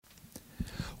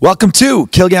Welcome to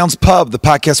Kilgallen's Pub, the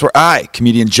podcast where I,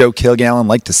 comedian Joe Kilgallen,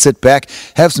 like to sit back,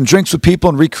 have some drinks with people,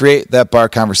 and recreate that bar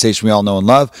conversation we all know and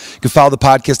love. You can follow the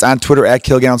podcast on Twitter at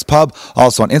Kilgallen's Pub,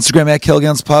 also on Instagram at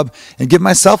Kilgallen's Pub, and give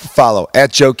myself a follow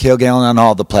at Joe Kilgallen on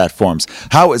all the platforms.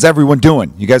 How is everyone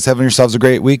doing? You guys having yourselves a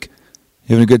great week? You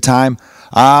having a good time?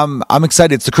 I'm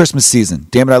excited. It's the Christmas season.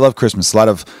 Damn it, I love Christmas. A lot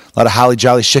of holly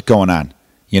jolly shit going on,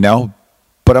 you know?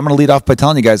 But I'm going to lead off by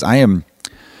telling you guys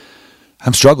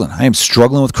I'm struggling. I am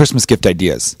struggling with Christmas gift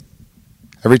ideas.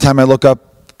 Every time I look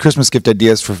up Christmas gift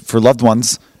ideas for loved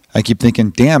ones, I keep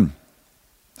thinking, damn,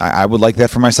 I would like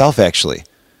that for myself, actually.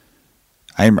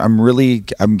 I'm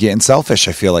getting selfish,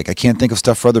 I feel like. I can't think of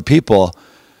stuff for other people.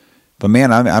 But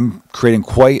man, I'm creating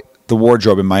quite the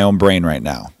wardrobe in my own brain right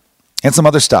now. And some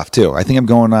other stuff, too. I think I'm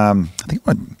going, I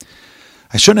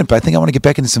shouldn't, but I think I want to get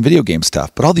back into some video game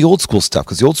stuff. But all the old school stuff,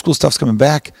 because the old school stuff's coming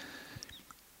back.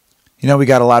 You know, we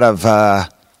got a lot of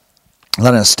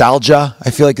nostalgia, I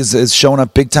feel like, is showing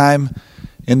up big time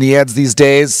in the ads these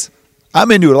days. I'm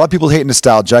into it. A lot of people hate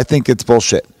nostalgia. I think it's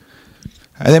bullshit.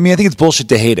 I think it's bullshit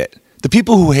to hate it. The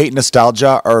people who hate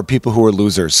nostalgia are people who are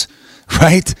losers,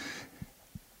 right?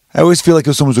 I always feel like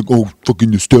if someone's like, oh,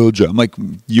 fucking nostalgia. I'm like,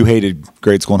 you hated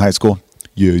grade school and high school?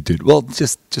 Yeah, I did. Well,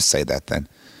 just say that then.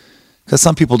 Because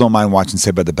some people don't mind watching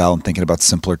Saved by the Bell and thinking about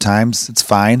simpler times. It's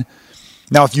fine.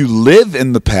 Now, if you live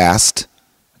in the past,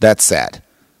 that's sad.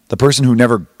 The person who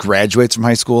never graduates from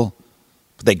high school,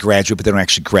 they graduate but they don't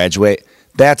actually graduate,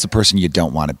 that's a person you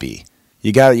don't want to be.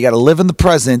 You got to live in the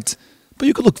present, but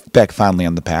you could look back fondly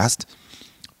on the past.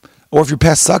 Or if your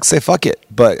past sucks, say fuck it.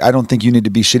 But I don't think you need to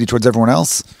be shitty towards everyone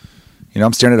else. You know,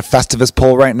 I'm staring at a Festivus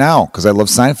poll right now because I love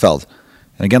Seinfeld.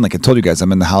 And again, like I told you guys,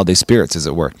 I'm in the holiday spirits, as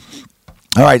it were.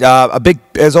 All right,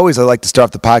 as always, I like to start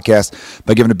off the podcast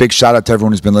by giving a big shout out to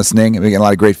everyone who's been listening. We're getting a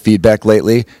lot of great feedback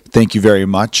lately. Thank you very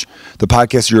much. The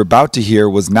podcast you're about to hear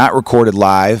was not recorded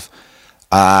live.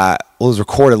 It was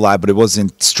recorded live, but it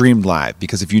wasn't streamed live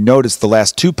because if you notice, the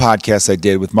last two podcasts I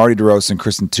did with Marty DeRosa and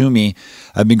Kristen Toomey,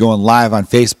 I've been going live on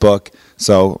Facebook.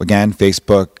 So again,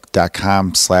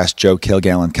 facebook.com/Joe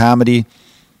Kilgallen Comedy.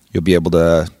 You'll be able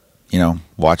to,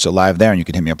 watch it live there, and you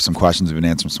can hit me up with some questions. We've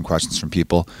been answering some questions from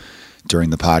people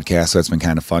during the podcast, so it's been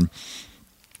kind of fun.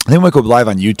 I think we might go live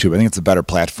on YouTube. I think it's a better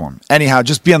platform. Anyhow,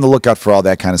 just be on the lookout for all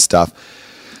that kind of stuff.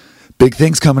 Big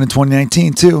things coming in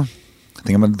 2019, too. I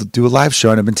think I'm going to do a live show,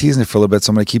 and I've been teasing it for a little bit,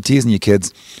 so I'm going to keep teasing you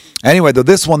kids. Anyway,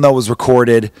 this one, was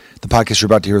recorded. The podcast you're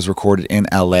about to hear was recorded in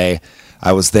L.A.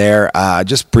 I was there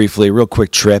just briefly, real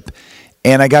quick trip,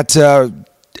 and I got to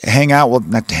hang out. Well,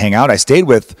 not to hang out. I stayed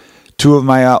with two of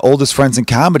my oldest friends in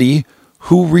comedy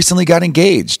who recently got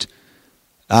engaged.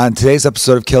 On today's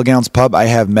episode of Kilgallen's Pub, I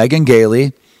have Megan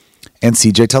Gailey and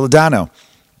CJ Toledano.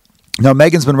 Now,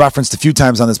 Megan's been referenced a few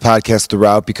times on this podcast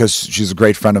throughout because she's a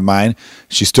great friend of mine.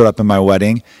 She stood up in my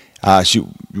wedding. She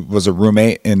was a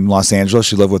roommate in Los Angeles.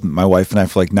 She lived with my wife and I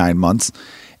for like 9 months.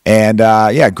 And,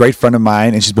 great friend of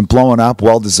mine. And she's been blowing up,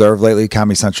 well-deserved lately.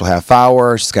 Comedy Central Half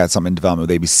Hour. She's got something in development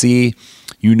with ABC.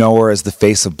 You know her as the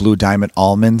face of Blue Diamond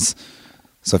Almonds.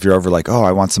 So if you're over like, oh,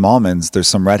 I want some almonds, there's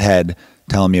some redhead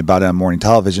telling me about it on morning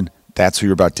television. That's who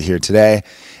you're about to hear today.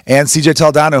 And CJ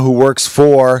Toledano, who works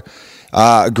for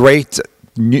a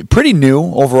pretty new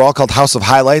overall called House of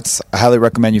Highlights. I highly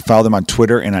recommend you follow them on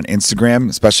Twitter and on Instagram,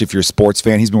 especially if you're a sports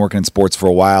fan. He's been working in sports for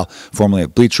a while, formerly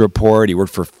at Bleacher Report. He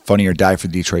worked for Funny or Die for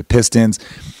the Detroit Pistons.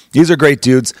 These are great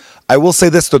dudes. I will say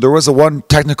this, though. There was one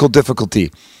technical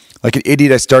difficulty. Like an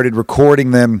idiot, I started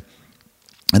recording them,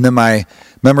 and then my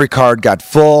memory card got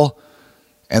full.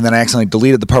 And then I accidentally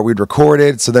deleted the part we'd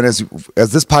recorded. So then as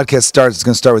this podcast starts, it's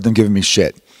going to start with them giving me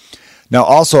shit. Now,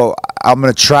 also, I'm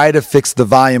going to try to fix the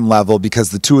volume level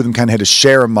because the two of them kind of had to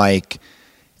share a mic.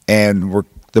 And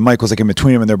the mic was like in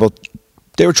between them. And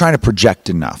they were trying to project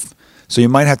enough. So you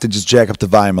might have to just jack up the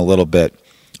volume a little bit.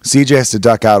 CJ has to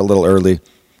duck out a little early.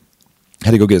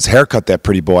 Had to go get his hair cut, that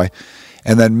pretty boy.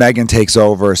 And then Megan takes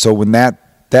over. So when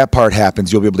that part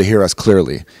happens, you'll be able to hear us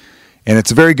clearly. And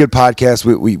it's a very good podcast.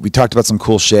 We talked about some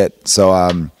cool shit.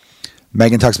 So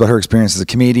Megan talks about her experience as a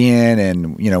comedian,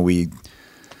 and we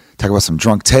talk about some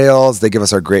drunk tales. They give us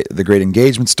the great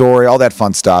engagement story, all that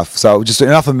fun stuff. So just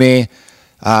enough of me.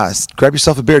 Grab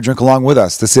yourself a beer, drink along with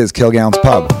us. This is Kilgallen's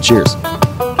Pub. Cheers.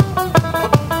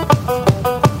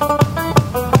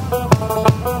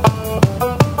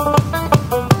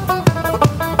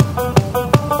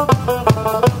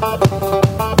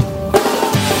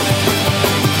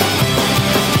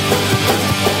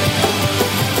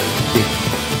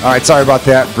 All right, sorry about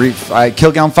that.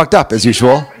 Kilgallen fucked up, as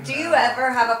usual. Do you ever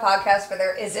have a podcast where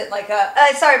there isn't like a,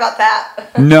 sorry about that.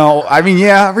 No, I mean,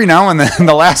 yeah, every now and then.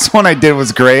 The last one I did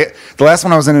was great. The last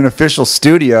one I was in an official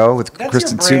studio with That's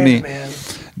Kristen your brand, Toomey. man.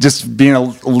 Just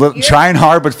being trying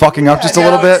hard but fucking up just a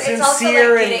little bit. It's also like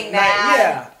Sincere getting and mad.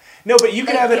 yeah. No, but you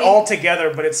can Like have it getting- all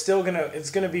together, but it's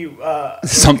gonna be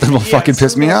Something will fucking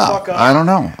piss me off. I don't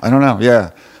know.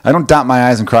 Yeah. I don't dot my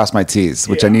I's and cross my T's,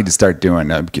 which I Yeah. need to start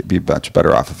doing. I'd be much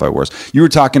better off if I was. You were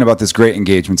talking about this great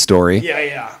engagement story.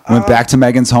 Yeah. Went back to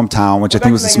Megan's hometown, which I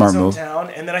think was a smart move.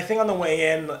 And then I think on the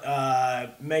way in,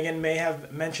 Megan may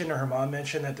have mentioned, or her mom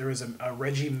mentioned, that there was a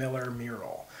Reggie Miller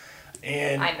mural.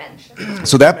 And I mentioned.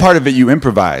 So that part of it you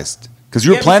improvised because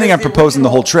you were Yeah, planning on because the proposing the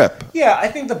whole original- trip. Yeah, I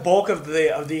think the bulk of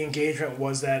the engagement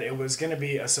was that it was going to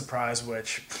be a surprise,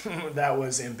 which that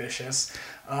was ambitious.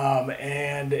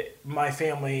 And my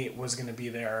family was going to be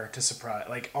there to surprise,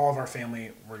 like all of our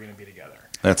family were going to be together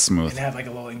That's smooth. and have like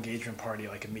a little engagement party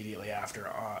like immediately after,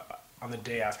 on the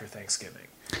day after Thanksgiving.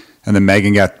 And then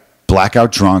Megan got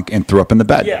blackout drunk and threw up in the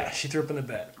bed. Yeah, she threw up in the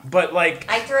bed, but like.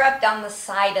 I threw up down the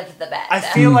side of the bed. I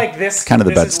feel like this Kind of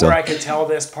the this bed is still. where I could tell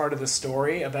this part of the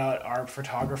story about our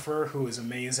photographer who is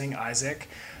amazing, Isaac.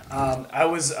 I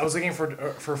was looking for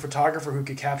a photographer who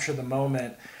could capture the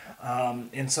moment,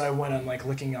 and so I went on like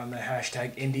looking on the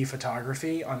hashtag indie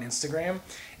photography on Instagram,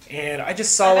 and I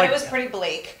just saw I bet like it was pretty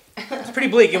bleak. it's pretty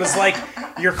bleak. It was like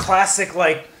your classic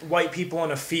like white people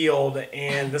in a field,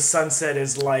 and the sunset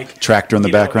is like Tractor in the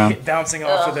you know, background. bouncing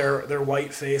off of Ugh. their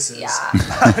white faces. Yeah.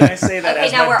 And I say that Okay,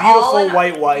 as now my we're all beautiful in,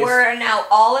 white wife. We're now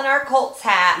all in our Colts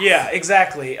hats. Yeah,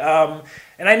 exactly.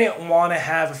 And I didn't want to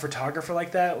have a photographer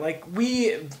like that. Like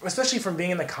especially from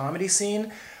being in the comedy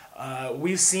scene,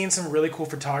 we've seen some really cool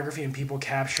photography and people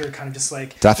capture kind of just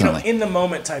like Definitely. in the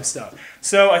moment type stuff.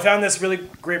 So I found this really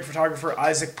great photographer,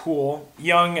 Isaac Poole,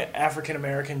 young African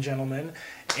American gentleman,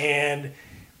 and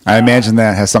I imagine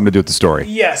that has something to do with the story.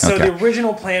 yeah, so Okay. the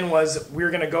original plan was we were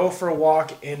going to go for a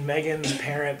walk in Megan's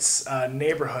parents'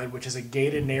 neighborhood, which is a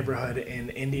gated neighborhood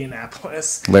in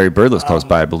Indianapolis. Larry Bird lives close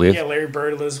by, I believe. Yeah, Larry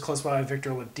Bird lives close by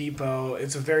Victor Oladipo.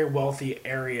 It's a very wealthy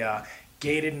area,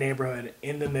 gated neighborhood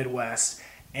in the Midwest.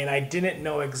 And I didn't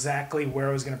know exactly where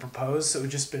I was going to propose, so it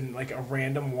would just been like a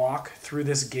random walk through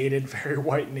this gated, very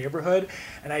white neighborhood.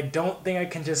 And I don't think I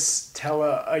can just tell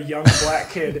a young black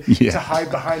kid Yeah. to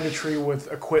hide behind a tree with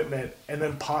equipment and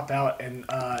then pop out and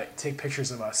take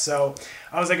pictures of us. So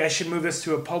I was like, I should move this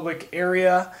to a public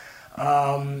area.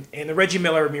 And the Reggie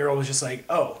Miller mural was just like,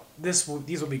 oh, these will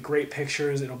be great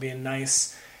pictures. It'll be a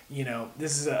nice,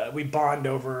 this is we bond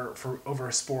over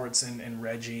sports and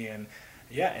Reggie, and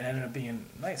yeah, it ended up being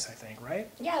nice, I think, right?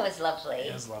 Yeah, it was lovely.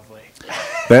 It was lovely.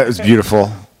 That was beautiful.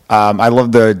 I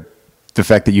love the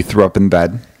fact that you threw up in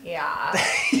bed. Yeah.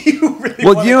 You really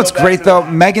Well, wanna you know go what's back great to though?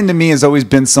 that. Megan to me has always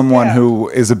been someone Yeah. who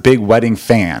is a big wedding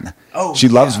fan. Oh, she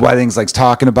loves yeah. weddings, likes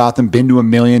talking about them, been to a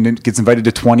million, and gets invited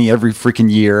to 20 every freaking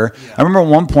year. Yeah. I remember at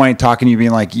one point talking to you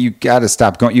being like, you got to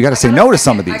stop going. You got to say no to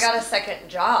some of I these. got a second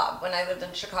job when I lived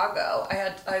in Chicago.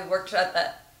 I worked at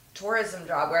that tourism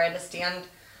job where I had to stand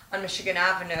on Michigan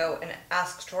Avenue and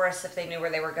ask tourists if they knew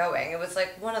where they were going. It was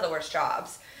like one of the worst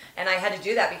jobs. And I had to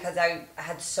do that because I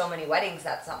had so many weddings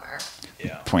that summer.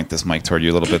 Yeah. Point this mic toward you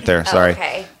a little bit there. Sorry.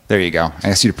 okay. There you go. I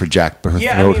asked you to project, but her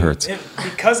Yeah, throat hurts.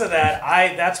 because of that,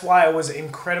 that's why I was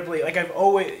incredibly like I've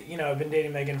always I've been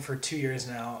dating Megan for 2 years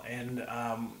now, and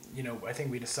I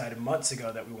think we decided months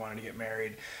ago that we wanted to get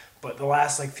married, but the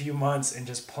last few months and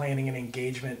just planning an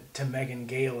engagement to Megan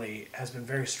Gailey has been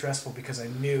very stressful because I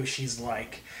knew she's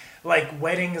like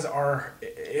weddings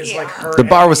is like her. The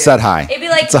bar was NBA. set high. It'd be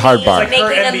like It's a hard me bar. It's like her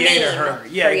making a NBA to meme her.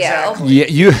 Yeah, for you. exactly. Yeah,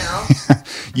 you know?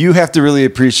 you have to really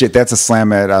appreciate that's a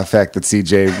slam at fact that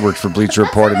CJ worked for Bleacher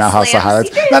Report and now House of slam. Highlights.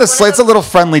 CJ is Not a one slam. of It's a little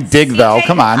friendly dig though. CJ,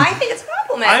 Come on. I think it's a compliment.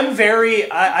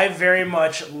 I very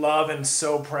much love and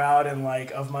so proud and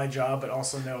of my job, but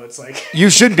also know it's like You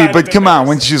should be, kind but of come on.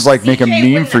 When embarrassing. she's like, make a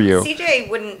CJ meme for you. CJ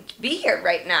wouldn't be here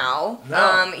right now.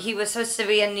 No. He was supposed to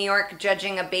be in New York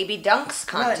judging a baby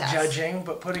dunks not contest. judging,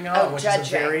 but putting on, Oh, which judging. is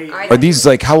a very I- Are these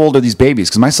like how old are these babies?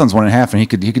 Because my son's 1.5 and he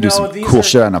could do No, some these cool are,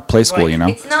 shit on a play school. like, You know.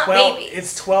 It's not 12, babies.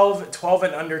 It's 12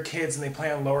 and under kids, and they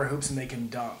play on lower hoops and they can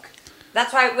dunk.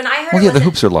 That's why when I heard Well, it yeah, the wasn't-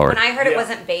 hoops are lower. When I heard it Yeah.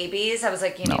 wasn't babies, I was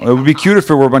like, you No, need it to would be come cute if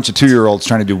it were a bunch of 2-year-olds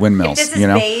trying to do on. windmills. If this is You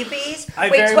know. babies, I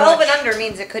wait, very 12 much- and under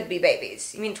means it could be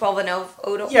babies. You mean 12 and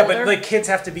older? Yeah, but kids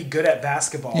have to be good at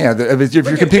basketball. Yeah, if you're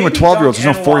Look at competing with Baby 12-year-olds, there's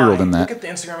no Dunk 4-year-old in NY. that. Look at the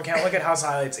Instagram account. Look at House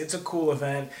Highlights. It's a cool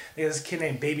event. There's this kid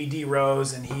named Baby D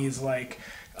Rose, and he's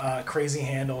crazy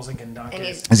handles and can dunk And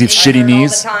it. Does he have shitty injured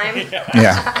knees? all the time.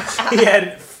 Yeah. He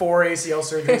had 4 ACL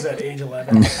surgeries at age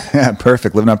 11. Yeah,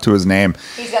 perfect. Living up to his name.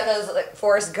 He's got those like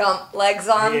Forrest Gump legs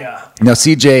on. Yeah. Now,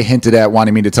 CJ hinted at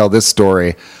wanting me to tell this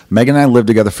story. Megan and I lived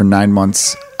together for 9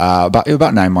 months,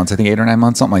 about 9 months, I think 8 or 9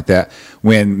 months, something like that,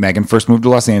 when Megan first moved to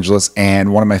Los Angeles.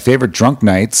 And one of my favorite drunk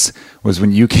nights was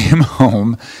when you came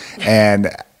home,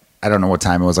 and I don't know what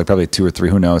time it was, like probably 2 or 3,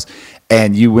 who knows.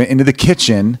 And you went into the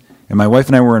kitchen, and my wife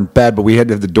and I were in bed, but we had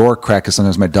to have the door cracked because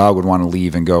sometimes my dog would want to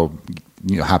leave and go,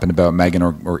 hop into bed with Megan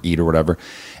or eat or whatever.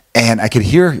 And I could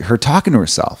hear her talking to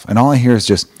herself, and all I hear is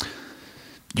just,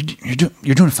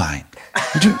 you're doing fine.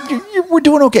 We're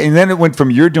doing okay. And then it went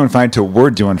from you're doing fine to we're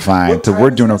doing fine to we're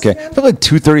doing okay. Probably like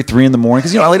 2:33 in the morning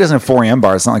because LA doesn't have 4 a.m.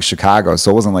 bars. It's not like Chicago,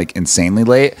 so it wasn't like insanely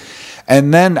late.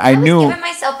 And then I was knew giving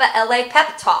myself a LA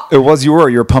pep talk. it was you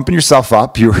were pumping yourself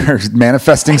up. You were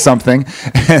manifesting something,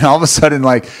 and all of a sudden,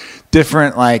 like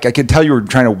different, like I could tell you were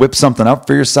trying to whip something up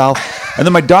for yourself. And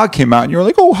then my dog came out, and you were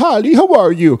like, "Oh, Holly, how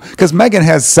are you?" Because Megan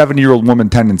has 70-year-old woman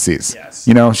tendencies. Yes.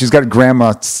 She's got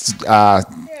grandma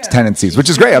tendencies, which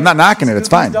is great. I'm not knocking it. It's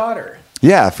fine. Daughter.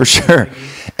 Yeah, for sure.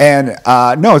 And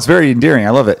no, it's very endearing. I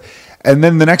love it. And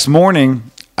then the next morning,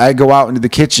 I go out into the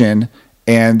kitchen,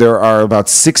 and there are about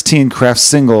 16 Kraft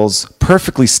singles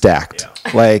perfectly stacked,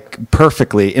 like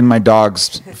perfectly in my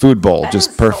dog's food bowl, That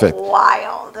just is perfect. So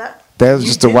wild. That was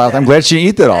just a wild. I'm glad she didn't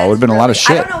eat that all. It would have been a lot of I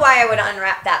shit. don't know why I would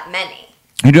unwrap that many.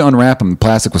 You didn't unwrap them. The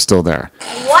plastic was still there.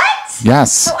 What?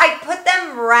 Yes. So I put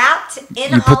them wrapped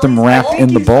in. You put them Holly's wrapped bowl? in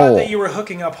the You thought bowl. that you were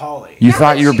hooking up Holly. You Yeah,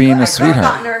 thought but you were she being could a have gotten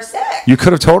sweetheart. her sick. You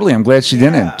could have totally. I'm glad she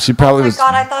didn't. She probably Oh my was.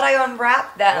 god! I thought I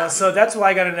unwrapped them. So that's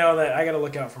why I got to know that I got to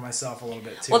look out for myself a little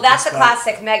bit too. Well, that's a Just,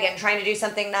 classic Megan trying to do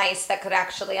something nice that could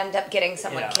actually end up getting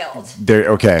someone Yeah. killed. There,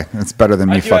 okay, that's better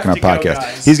than I me do fucking up have to go, podcast.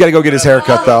 guys. He's got to go get his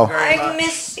haircut though. Very I much.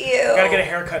 miss you. I got to get a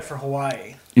haircut for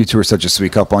Hawaii. You two are such a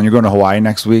sweet couple, and you're going to Hawaii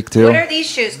next week too. What are these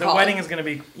shoes The called? wedding is going to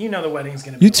be, the wedding's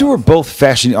going to be. You two are both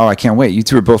fashion. Oh, I can't wait. You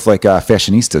two are both like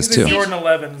fashionistas The too. Jordan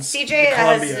 11s. CJ the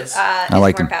has Columbias. I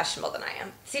like is more them. fashionable than I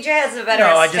am. CJ has a better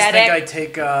No, I just aesthetic. think I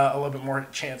take a little bit more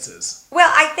chances. Well,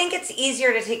 I think it's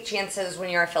easier to take chances when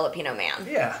you're a Filipino man.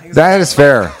 Yeah. Exactly. That is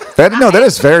fair. That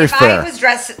is very If fair. I was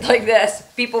dressed like this,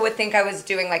 people would think I was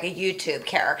doing like a YouTube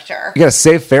character. You got a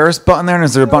Save Ferris button there, and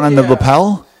is there a button on the yeah.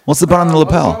 lapel? What's the button on the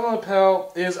lapel? The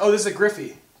lapel is, this is a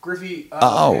Griffey. Griffey.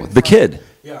 Oh, the kid.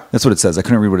 Yeah. That's what it says. I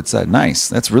couldn't read what it said. Nice.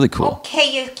 That's really cool.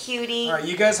 Okay, you cutie. All right,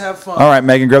 you guys have fun. All right,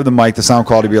 Megan, grab the mic. The sound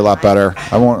quality will be a lot better.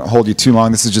 I won't hold you too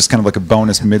long. This is just kind of like a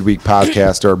bonus midweek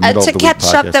podcast or middle of To the week catch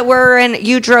podcast. up that we're in,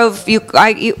 you drove,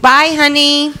 bye,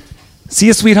 honey. See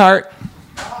you, sweetheart.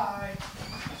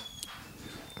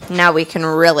 Now we can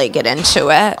really get into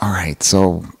it. All right,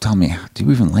 so tell me, do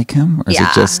you even like him, or is Yeah,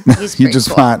 it just he's you pretty just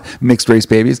cool. want mixed race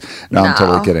babies? No, I'm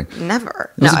totally kidding.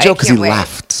 Never. It was No, a joke because he I can't wait.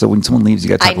 left. So when someone leaves, you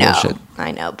got to I talk a little know. shit.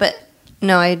 I know. But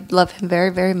no, I love him very,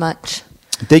 very much.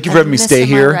 Thank you for having me miss stay him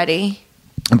here. already.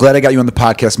 I'm glad I got you on the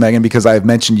podcast, Megan, because I've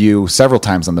mentioned you several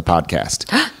times on the podcast.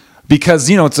 Because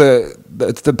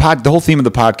the whole theme of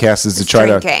the podcast is to try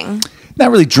Drinking. to not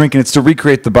really drinking. It's to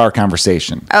recreate the bar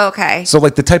conversation. Okay. So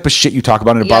like the type of shit you talk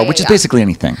about in a bar, which is basically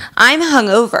anything, I'm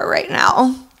hungover right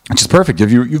now. which is perfect.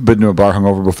 You've been to a bar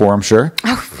hungover before, I'm sure.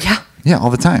 Oh, yeah. Yeah, all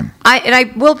the time.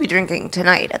 I will be drinking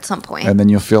tonight at some point. And then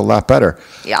you'll feel a lot better.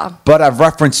 Yeah. But I've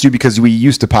referenced you because we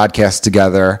used to podcast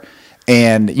together.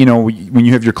 And, when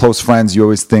you have your close friends, you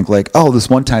always think like, oh, this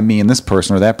one time me and this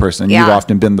person or that person. And you've Yeah.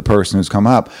 often been the person who's come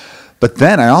up. But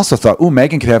then I also thought, oh,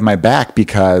 Megan could have my back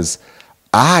because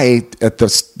at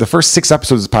the first 6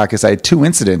 episodes of the podcast, I had 2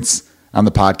 incidents on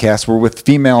the podcast were with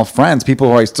female friends,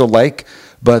 people who I still like.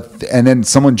 And then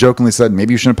someone jokingly said,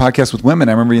 maybe you shouldn't podcast with women.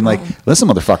 I remember being like, listen,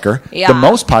 motherfucker, Yeah. the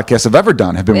most podcasts I've ever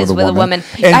done have been Is with a woman.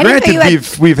 I And didn't know granted, you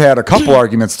had- we've had a couple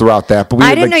arguments throughout that, but we I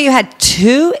had didn't know like you had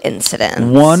 2 incidents.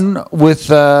 one with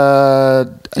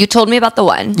You told me about the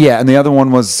one. yeah, and the other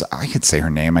one was I could say her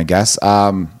name, I guess.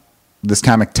 This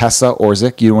comic Tessa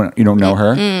Orzik, you don't know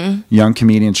her, young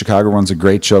comedian in Chicago, runs a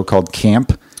great show called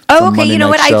Camp. It's a Oh, okay. Monday You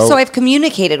know night what? show. I've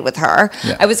communicated with her.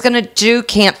 Yeah. I was going to do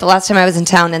camp the last time I was in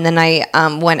town, and then I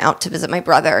went out to visit my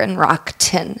brother in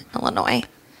Rockton, Illinois.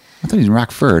 I thought he was in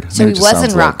Rockford. So Maybe he it just was in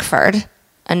sounds like- Rockford,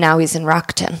 and now he's in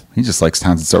Rockton. He just likes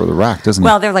towns that start with a rock, doesn't he?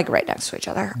 Well, they're like right next to each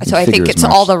other. So I think figures it's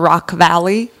much. all the Rock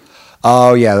Valley.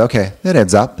 Oh, yeah. Okay. That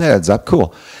adds up.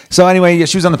 Cool. So anyway, yeah,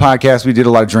 she was on the podcast. We did a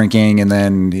lot of drinking, and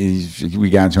then we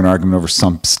got into an argument over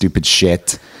some stupid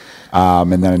shit.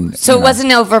 And then So it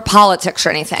wasn't over politics or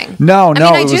anything. No, I no,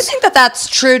 mean, I it do was- think that that's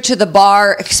true to the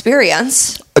bar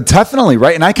experience. Definitely,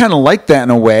 right? And I kind of like that in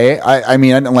a way. I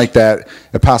mean, I didn't like that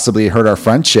it possibly hurt our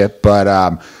friendship, but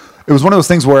it was one of those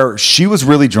things where she was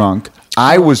really drunk.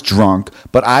 I was drunk,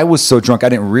 but I was so drunk I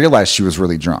didn't realize she was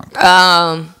really drunk.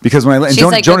 Because when and She's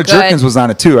Jonah, like a Jonah good- Jerkins was on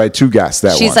it too. I had 2 guests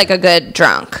that She's one. like a good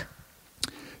drunk.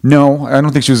 No, I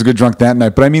don't think she was a good drunk that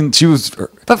night. But I mean, she was.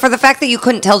 But for the fact that you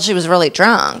couldn't tell she was really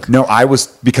drunk. No, I was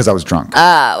because I was drunk.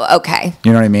 Oh, okay.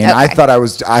 You know what I mean? Okay. I thought I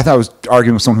was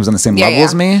arguing with someone who was on the same level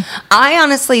as me. I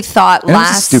honestly thought And it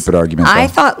was a stupid argument, I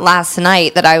though. thought last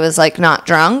night that I was like not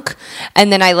drunk,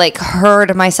 and then I like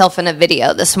heard myself in a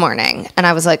video this morning, and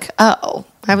I was like, oh,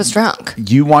 I was drunk.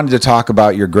 You wanted to talk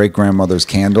about your great grandmother's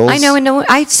candles. I know, and no,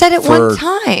 I said it one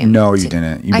time. No, you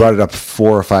didn't. You brought it up 4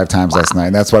 or 5 times last night,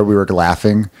 and that's why we were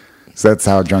laughing. So that's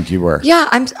how drunk you were. Yeah,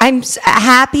 I'm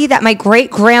happy that my great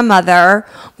grandmother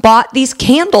bought these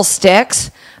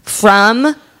candlesticks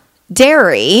from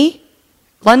Dairy,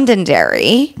 London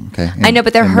Dairy. Okay, I know,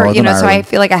 but they're in her, Northern so I Ireland.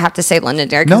 feel like I have to say London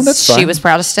Dairy No, because that's she fine. was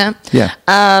Protestant. Yeah.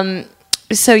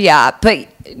 So yeah, but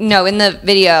no, in the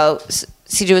video,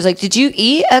 CJ was like, "Did you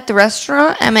eat at the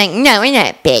restaurant?" I'm like, "No, we're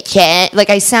not, bitch." Like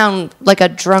I sound like a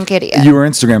drunk idiot. You were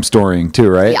Instagram storying too,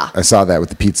 right? Yeah. I saw that with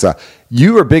the pizza.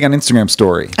 You were big on Instagram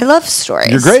story. I love stories.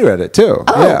 You're great at it too.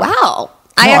 Oh Yeah. wow!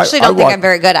 I No, actually don't think walk- I'm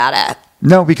very good at it.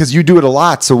 No, because you do it a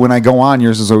lot. So when I go on,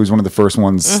 yours is always one of the first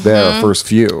ones there, first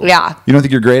few. Mm-hmm. Yeah. You don't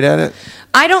think you're great at it?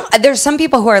 I don't. There's some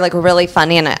people who are like really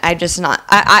funny, and I just not.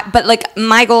 But like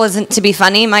my goal isn't to be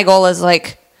funny. My goal is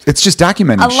like It's just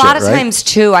documenting a lot of shit, right? times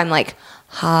too. I'm like,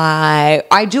 hi.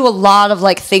 I do a lot of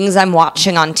like things I'm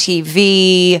watching on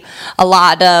TV. A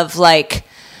lot of like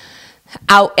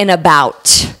out and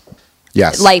about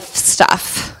Yes. life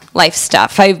stuff. I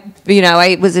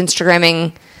was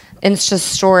Insta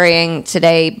storying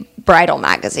today bridal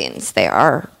magazines. They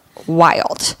are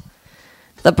wild.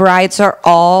 The brides are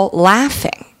all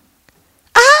laughing.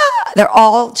 They're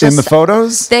all just In the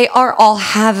photos? They are all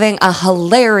having a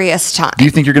hilarious time. Do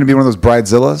you think you're going to be one of those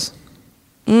bridezillas?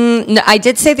 No, I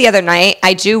did say the other night,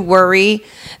 I do worry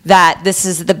that this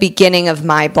is the beginning of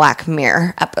my Black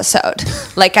Mirror episode.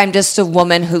 Like I'm just a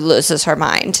woman who loses her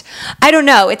mind. I don't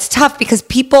know. It's tough because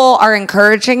people are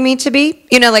encouraging me to be.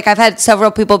 Like I've had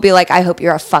several people be like, I hope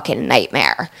you're a fucking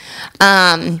nightmare.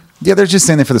 Yeah, they're just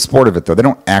saying that for the sport of it, though. They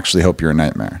don't actually hope you're a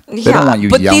nightmare. They don't want you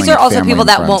but yelling these are at also family people and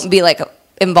that friends. won't be like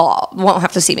involved, won't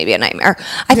have to see me be a nightmare.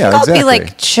 I Yeah, think I'll be exactly.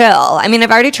 like chill. I mean,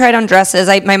 I've already tried on dresses.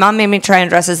 My mom made me try on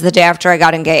dresses the day after I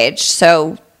got engaged.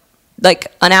 So like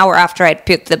an hour after I'd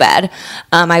puked the bed,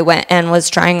 I went and was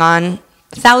trying on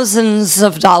thousands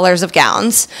of dollars of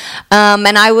gowns. And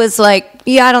I was like,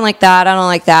 yeah, I don't like that. I don't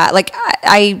like that. Like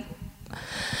I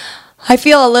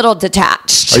feel a little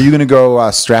detached. Are you going to go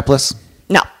strapless?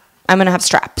 No, I'm going to have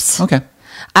straps. Okay.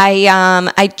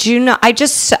 I do not. I've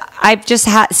just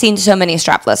seen so many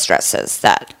strapless dresses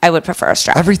that I would prefer a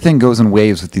strap. Everything goes in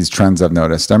waves with these trends, I've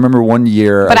noticed. I remember one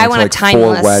year But I went want to a like 4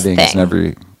 timeless weddings thing. and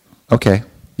every. Okay.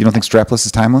 You don't think strapless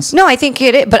is timeless? No, I think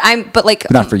it is, but like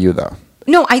Not for you, though.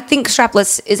 no, I think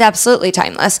strapless is absolutely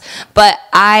timeless. But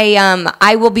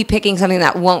I will be picking something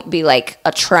that won't be like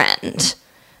a trend.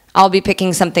 I'll be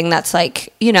picking something that's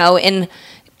like in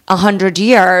 100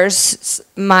 years,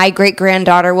 my great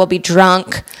granddaughter will be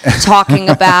drunk talking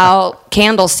about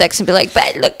candlesticks and be like,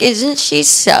 "But look, isn't she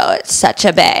such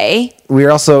a bae?" We're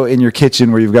also in your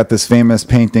kitchen where you've got this famous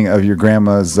painting of your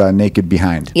grandma's naked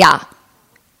behind. Yeah.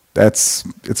 It's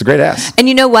a great ass. And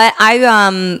you know what?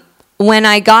 When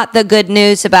I got the good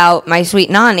news about my sweet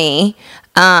Nani,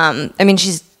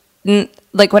 she's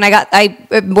like when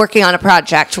I'm working on a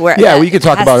project where Yeah, we could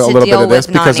talk has about a to little bit deal of this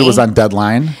with because it Nani. was on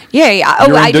Deadline. Yeah.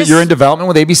 Oh, You're in development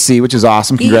with ABC, which is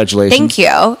awesome. Congratulations. Thank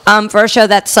you. For a show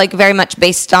that's like very much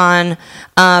based on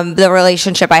the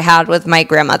relationship I had with my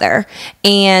grandmother.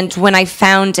 And when I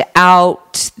found out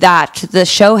that the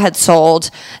show had sold,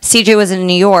 CJ was in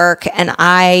New York and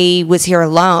I was here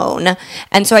alone.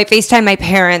 And so I FaceTimed my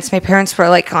parents. My parents were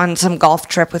like on some golf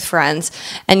trip with friends.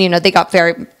 And, they got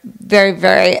very, very,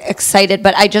 very excited.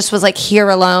 But I just was like here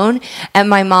alone. And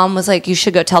my mom was like, you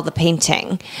should go tell the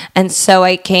painting. And so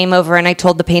I came over and I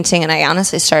told the painting and I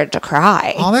honestly started to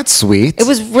cry. Oh, that's sweet. It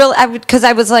was real because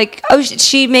I was like, oh,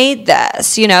 she made this,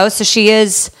 so she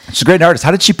is. She's a great artist.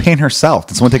 How did she paint herself?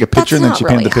 Did someone take a picture and then she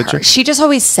painted the picture? Her. She just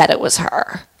always said it was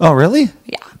her. Oh, really?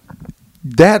 Yeah.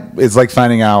 That is like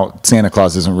finding out Santa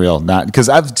Claus isn't real. Not because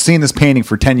I've seen this painting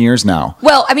for 10 years now.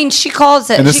 Well, she calls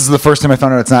it. And this is the first time I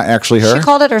found out it's not actually her. She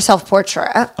called it her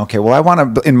self-portrait. Okay, well, I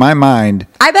want to, in my mind,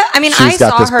 I bet. I she's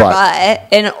got saw this her butt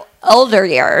in older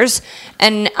years,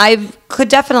 and I could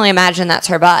definitely imagine that's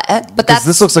her butt. But because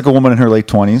this looks like a woman in her late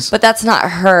 20s. But that's not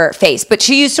her face. But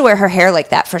she used to wear her hair like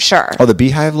that for sure. Oh, the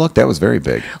beehive look? That was very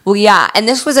big. Well, yeah, and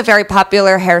this was a very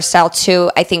popular hairstyle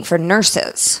too, I think, for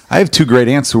nurses. I have 2 great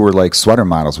aunts who were like sweater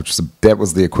models, that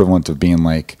was the equivalent of being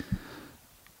like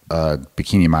a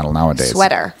bikini model nowadays.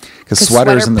 Sweater. Because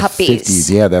sweaters in the puppies. 50s.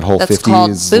 Yeah, that whole That's 50s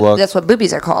called look. That's what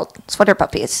boobies are called. Sweater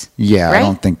puppies. Yeah, right? I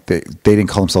don't think they didn't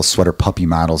call themselves sweater puppy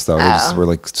models though. They just were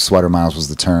like sweater models was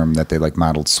the term that they like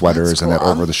modeled sweaters and that cool.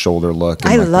 over the shoulder look.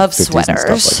 And I like the love 50s sweaters.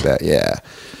 and stuff like that. Yeah.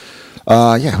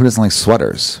 Yeah, who doesn't like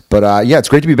sweaters? But yeah, it's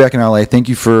great to be back in LA. Thank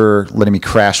you for letting me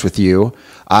crash with you.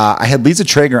 I had Lisa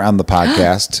Traeger on the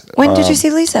podcast. When did you see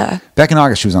Lisa? Back in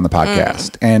August, she was on the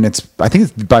podcast, and I think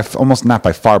it's by almost not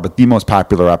by far, but the most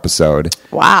popular episode.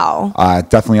 Wow.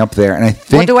 Definitely up there. And I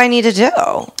think What do I need to do?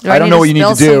 I don't know what you need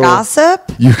to do. Some gossip?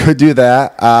 You could do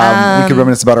that. We could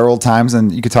reminisce about our old times,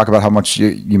 and you could talk about how much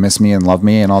you miss me and love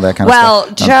me and all that kind of Well,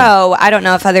 stuff. Joe, I don't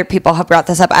know if other people have brought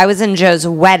this up. I was in Joe's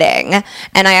wedding,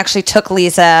 and I actually took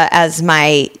Lisa as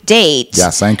my date.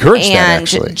 Yes, I encouraged that, and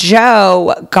actually.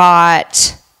 Joe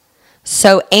got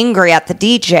so angry at the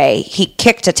DJ, he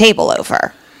kicked a table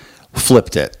over.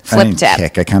 Flipped it. I Flipped didn't it.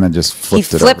 kick. I kind of just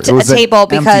flipped it flipped over. It was a table an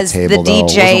empty because table, the though.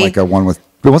 DJ It wasn't like a one with.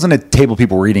 It wasn't a table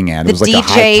people were eating at. It The was like a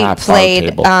high DJ top bar played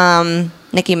table.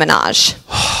 Nicki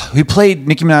Minaj. We played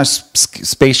Nicki Minaj's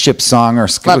spaceship song or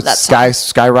Love that song.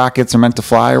 Skyrockets are meant to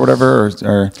fly or whatever.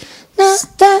 Or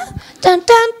Dun, dun,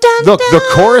 dun, look, the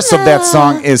dun, chorus of that dun.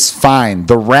 song is fine.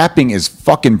 The rapping is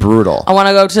fucking brutal. I want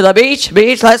to go to the beach,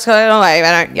 let's go away.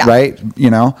 Yeah. Right? You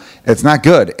know, it's not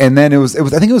good. And then it was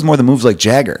I think it was more the moves like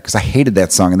Jagger because I hated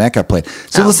that song and that got played.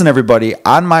 So listen, everybody,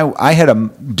 I had a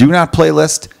do not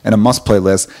playlist and a must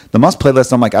playlist. The must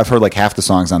playlist, I'm like, I've heard like half the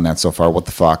songs on that so far. What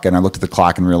the fuck? And I looked at the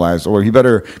clock and realized, well, you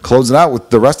better close it out with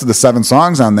the rest of the 7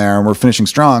 songs on there and we're finishing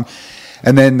strong.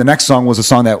 And then the next song was a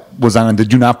song that was on the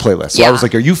do not playlist. So I Yeah. was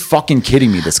like, are you fucking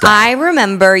kidding me, this guy? I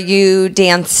remember you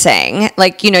dancing,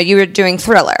 like, you were doing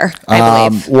Thriller, I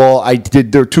believe. Well, I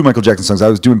did. There were 2 Michael Jackson songs. I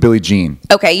was doing Billie Jean.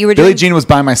 Okay, you were Billie doing Jean was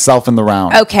by myself in the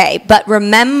round. Okay, but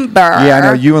remember, Yeah, I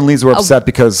know. You and Lisa were upset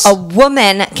because a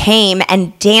woman came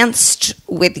and danced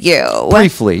with you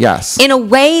briefly, yes, in a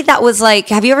way that was like,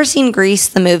 have you ever seen Grease,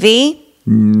 the movie?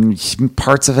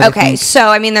 parts of it. I Okay, think. so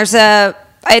I mean,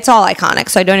 it's all iconic,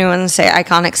 so I don't even want to say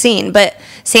iconic scene, but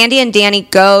Sandy and Danny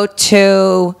go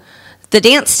to the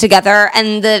dance together,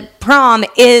 and the prom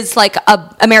is like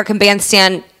a American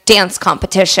Bandstand dance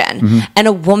competition, and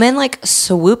a woman like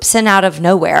swoops in out of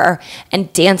nowhere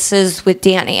and dances with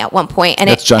Danny at one point, and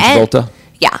That's John Travolta?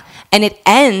 Yeah. And it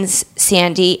ends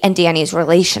Sandy and Danny's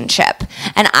relationship.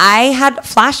 And I had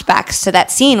flashbacks to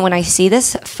that scene when I see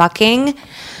this fucking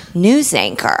news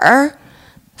anchor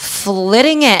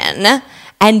flitting in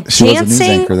and She was a news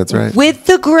dancing anchor, that's right. with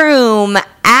the groom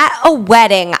at a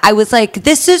wedding. I was like,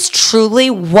 this is truly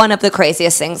one of the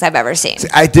craziest things I've ever seen.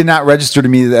 I did not register to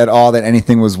me at all that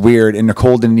anything was weird, and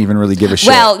Nicole didn't even really give a shit.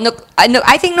 Well,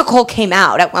 I think Nicole came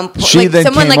out at one point. She like, then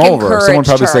someone came like over. encouraged Someone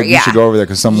probably her. said, you should go over there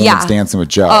because some woman's dancing with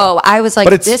Joe. Oh, I was like,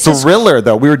 but it's this is Thriller,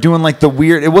 though. We were doing like the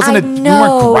weird. It wasn't we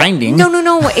weren't grinding.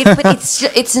 No. But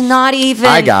it's not even.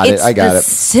 I got it. It's I got the it.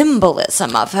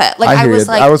 Symbolism of it. Like I hear was you.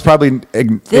 like, I was probably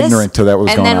ignorant to that what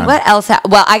was and going on. then what else?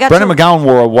 Well, I got Brendan to, McGowan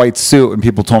wore a white suit, and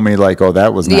people told me like, "Oh,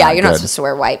 that was not Yeah, you're not good." supposed to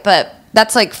wear white, but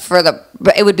that's like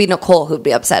but it would be Nicole who'd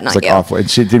be upset, not It's like you. awful. And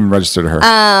she didn't register to her.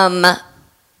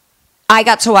 I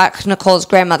got to walk Nicole's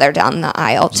grandmother down the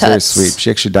aisle. It's very sweet.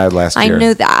 She actually died last I year.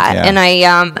 knew that,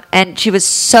 Yeah. and and she was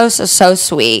so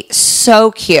sweet, so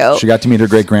cute. She got to meet her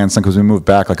great grandson because we moved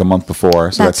back like a month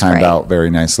before, so That's that timed great. out very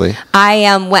nicely.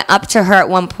 I went up to her at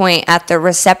one point at the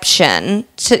reception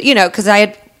to, because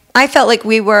I felt like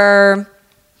we were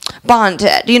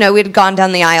bonded. We had gone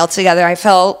down the aisle together. I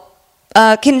felt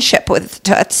kinship with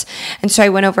Toots. And so I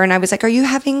went over and I was like, are you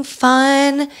having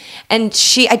fun?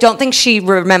 And I don't think she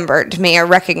remembered me or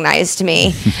recognized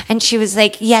me. And she was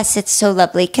like, yes, it's so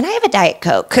lovely. Can I have a Diet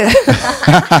Coke? Did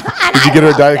you get her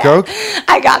a Diet Coke?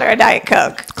 I got her a Diet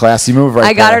Coke. Classy move, right?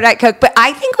 I got there. her Diet Coke, but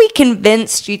I think we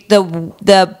convinced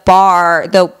the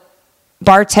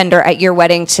bartender at your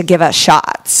wedding to give us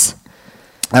shots.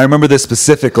 I remember this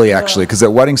specifically, actually, because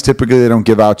at weddings, typically they don't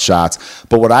give out shots.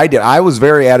 But what I did, I was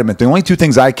very adamant. The only 2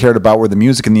 things I cared about were the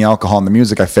music and the alcohol. And the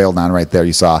music I failed on right there,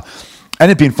 you saw. And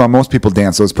it being fun. Most people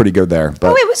dance, so it was pretty good there.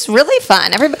 But It was really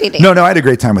fun. Everybody danced. No, I had a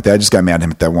great time with that. I just got mad at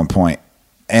him at that one point.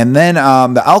 And then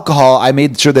the alcohol, I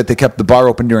made sure that they kept the bar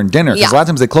open during dinner. Because Yeah. a lot of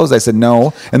times they closed. I said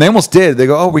no. And they almost did. They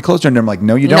go, oh, we closed during dinner. I'm like,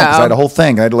 no, you don't. Because I had a whole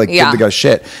thing. I had to give the guy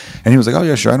shit. And he was like, oh,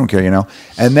 yeah, sure. I don't care,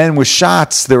 And then with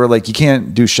shots, they were like, you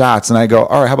can't do shots. And I go,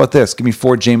 all right, how about this? Give me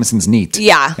 4 Jameson's neat.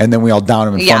 Yeah. And then we all down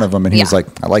him in front of him. And he was like,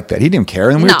 I like that. He didn't care.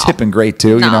 And we were tipping great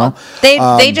too,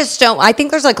 They just don't. I think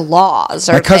there's like laws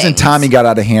or My cousin things. Tommy got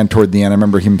out of hand toward the end. I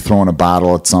remember him throwing a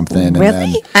bottle at something. Really?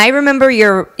 And then, I remember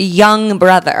your young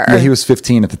brother. yeah, he was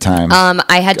 15 at the time.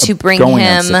 I had to bring Going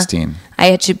on him. 16. I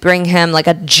had to bring him like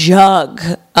a jug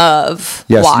of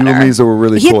Yes, water. you and Lisa were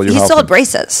really cool. You're He still helping. had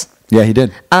braces, Yeah, he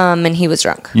did. and he was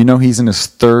drunk. You know, he's in his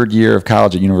third year of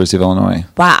college at University of Illinois.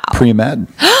 Wow. Pre-med.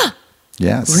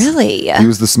 Yes. Really? He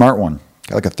was the smart one.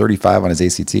 Got like a 35 on his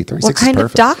ACT. 36 What kind is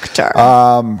of perfect. doctor?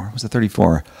 Or was it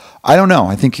 34? I don't know.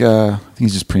 I think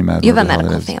he's just pre-med. You have a whatever the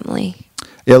hell medical it is. family.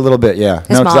 Yeah, a little bit, yeah.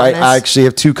 His No, 'cause mom I is- actually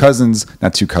have two cousins.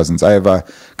 Not two cousins. I have a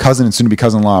cousin and soon-to-be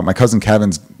cousin-in-law. My cousin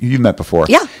Kevin's, you've met before.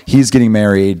 Yeah. He's getting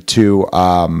married to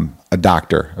a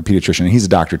doctor, a pediatrician, and he's a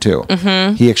doctor too.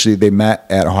 Mm-hmm. They met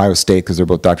at Ohio State because they're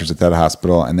both doctors at that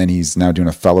hospital, and then he's now doing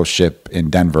a fellowship in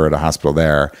Denver at a hospital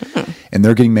there. Mm-hmm. And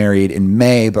they're getting married in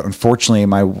May, but unfortunately,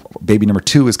 my baby number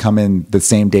 2 is coming the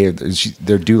same day.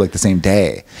 They're due like the same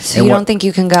day. So And you what- don't think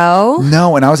you can go?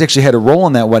 No, and I was actually had a role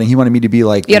in that wedding. He wanted me to be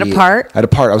like You had a part? I had a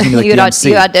part. I was going to be like you, the had, MC.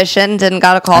 you auditioned and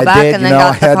got a call I back did, and you then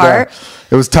know, got the I had, part.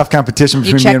 it was tough competition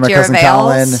You between me and my checked your cousin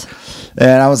Colin, avails?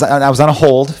 and I was on a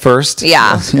hold first.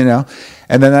 Yeah. you know,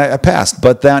 and then I passed.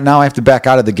 But now I have to back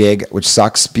out of the gig, which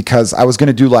sucks because I was going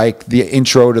to do like the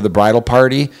intro to the bridal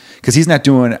party because he's not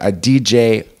doing a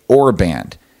DJ or a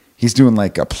band. He's doing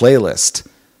like a playlist.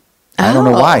 I don't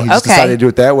know why. He just okay. decided to do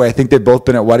it that way. I think they've both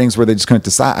been at weddings where they just couldn't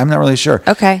decide. I'm not really sure.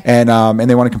 Okay. And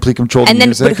they want to complete control of And the then,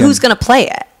 music. but who's and going to play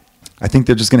it? I think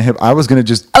they're just going to hit. I was going to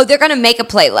just Oh, they're going to make a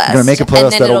playlist. going to make a playlist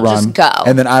and then that'll it'll run. just go.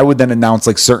 And then I would then announce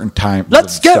like certain time.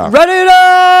 Let's get stuff. ready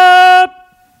to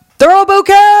throw a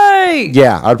bouquet.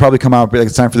 Yeah, I'd probably come out and be like,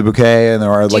 it's time for the bouquet. And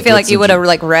or Do you feel like you would have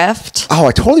like riffed? Oh,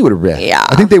 I totally would have riffed. Yeah.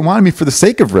 I think they wanted me for the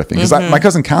sake of riffing. Because my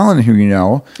cousin Colin, who you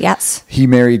know, Yes. he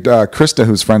married Krista,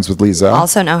 who's friends with Lisa.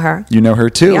 Also know her. You know her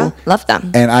too. Yeah, love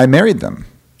them. And I married them.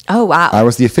 Oh wow. I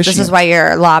was the officiant. This is why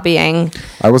you're lobbying.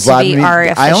 I was to lobbying. be our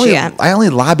officiant. I only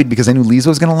lobbied because I knew Lisa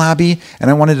was going to lobby, and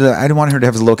I didn't want her to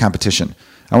have a low competition.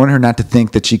 I wanted her not to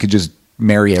think that she could just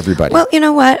marry everybody. Well, you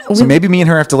know what? so maybe me and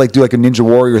her have to like do like a Ninja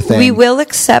Warrior thing. we will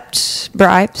accept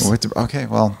bribes. Okay,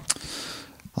 well,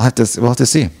 we'll have to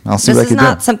see. I'll see This what I is can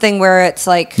not do. something where it's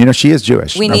like You know, she is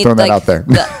Jewish. we I'm need throwing like that out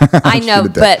there. I know,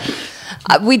 Shoot it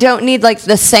but we don't need like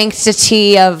the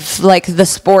sanctity of like the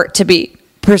sport to be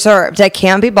preserved. I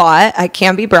can be bought, I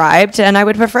can be bribed, and I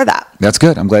would prefer that. That's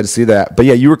good. I'm glad to see that. But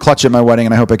yeah, you were clutch at my wedding,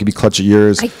 and I hope I could be clutch at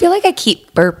yours. I feel like I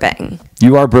keep burping.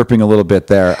 You are burping a little bit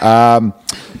there.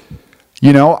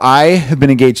 You know, I have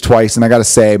been engaged twice, and I got to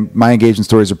say, my engagement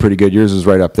stories are pretty good. Yours is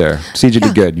right up there. CJ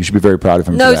did good. You should be very proud of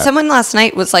him. No, for that. someone last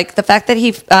night was like, the fact that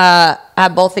he had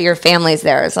both of your families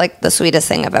there is like the sweetest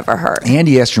thing I've ever heard. And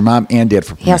he asked your mom and dad for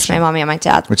permission. He asked my mommy and my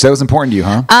dad. Which that was important to you,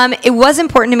 huh? It was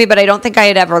important to me, but I don't think I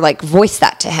had ever like voiced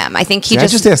that to him. I think he I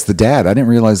just asked the dad. I didn't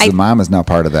realize the mom is now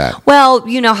part of that. Well,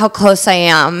 you know how close I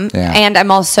am, Yeah. and I'm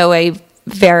also a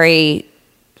very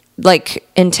like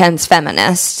intense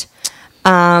feminist.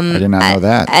 I did not know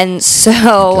that. And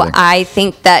so Okay. I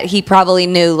think that he probably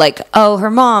knew, like, oh,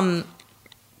 her mom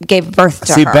gave birth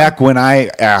to See, her. back when I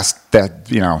asked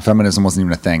that, you know, feminism wasn't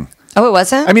even a thing. Oh, it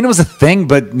wasn't? I mean, it was a thing,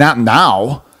 but not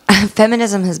now.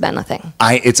 Feminism has been a thing.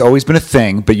 It's always been a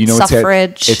thing, but you know,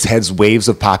 Suffrage. it's had waves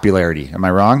of popularity. Am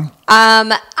I wrong?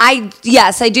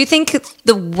 Yes, I do think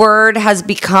the word has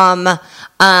become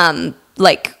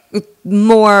like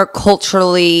more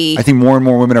culturally. I think more and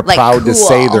more women are Like, proud to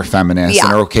say cool. they're feminists Yeah.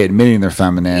 and are okay admitting they're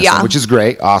feminists, Yeah. which is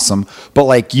great, awesome. But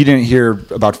like, you didn't hear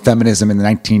about feminism in the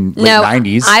late No,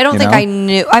 90s. I don't you think know? I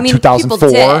knew. I mean, 2004.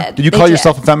 people did. Did you They call did.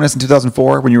 yourself a feminist in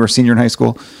 2004 when you were a senior in high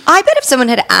school? I bet if someone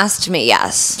had asked me,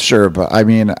 yes. Sure, but I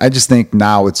mean, I just think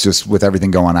now it's just with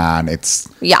everything going on, it's.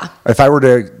 Yeah. If I were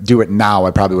to do it now,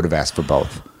 I probably would have asked for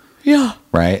both. Yeah.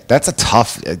 Right? That's a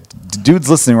tough. Dudes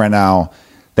listening right now,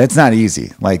 that's not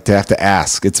easy. Like to have to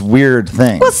ask. It's a weird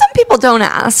thing. Well, some people don't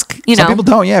ask, you know. Some people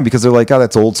don't, yeah, because they're like, oh,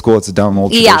 that's old school. It's a dumb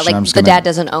old tradition. Yeah, like I'm the just gonna- dad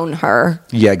doesn't own her.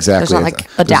 Yeah, exactly. There's not like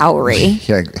a dowry.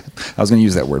 Yeah, I was going to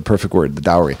use that word. Perfect word, the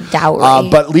dowry. Dowry.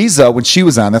 But Lisa, when she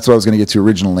was on, that's what I was going to get to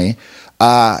originally.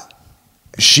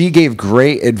 She gave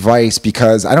great advice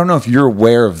because I don't know if you're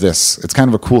aware of this. It's kind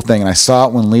of a cool thing. And I saw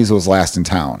it when Lisa was last in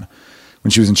town.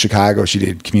 When she was in Chicago, she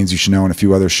did Comedians You Should Know and a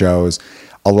few other shows.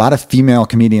 A lot of female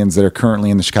comedians that are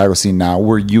currently in the Chicago scene now,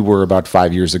 where you were about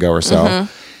 5 years ago or so.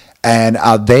 Mm-hmm.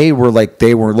 And they were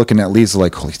looking at Lisa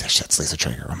like, holy shit's Lisa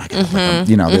Traeger. Oh my God.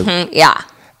 You know, they- Yeah.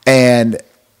 and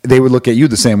they would look at you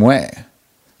the same way.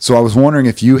 So I was wondering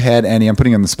if you had any. I'm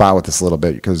putting you on the spot with this a little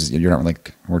bit because you're not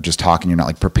like, we're just talking. You're not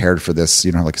like prepared for this.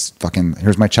 You know, like fucking.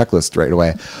 Here's my checklist right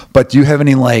away. But do you have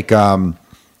any like,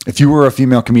 if you were a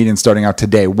female comedian starting out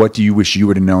today, what do you wish you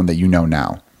would have known that you know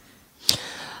now?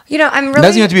 You know, I'm It doesn't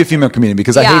really. have to be a female comedian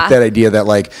because I Yeah. hate that idea that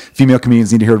like female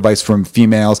comedians need to hear advice from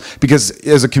females. Because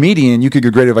as a comedian, you could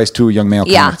give great advice to a young male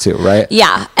Yeah. comic too, right?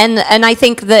 Yeah, and I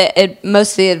think that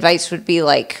most of the advice would be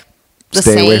like, the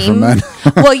Stay same. away from men.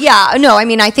 Well, yeah, no, I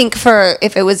mean, I think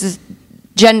if it was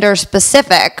gender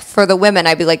specific for the women,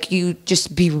 I'd be like, you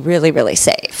just be really, really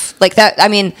safe. Like that, I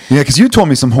mean. Yeah, because you told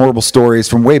me some horrible stories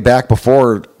from way back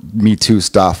before Me Too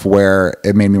stuff where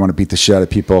it made me want to beat the shit out of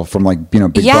people from like, big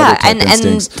brother type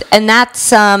instincts. and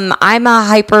that's, I'm a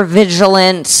hyper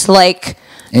vigilant, like,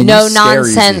 And no you scare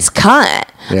nonsense easy. cunt.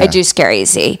 Yeah. I do scare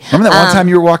easy. Remember that one time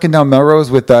you were walking down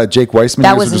Melrose with Jake Weissman?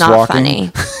 That You guys was were just not walking?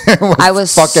 funny. It was I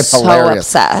was fucking so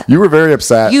hilarious. upset. You were very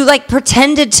upset. You like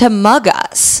pretended to mug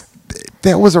us.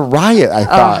 That was a riot, I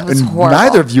thought. it was and horrible.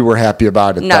 neither of you were happy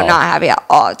about it, No, though. not happy at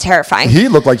all. Terrifying. He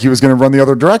looked like he was going to run the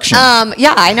other direction.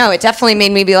 Yeah, I know. It definitely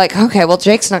made me be like, okay, well,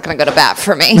 Jake's not going to go to bat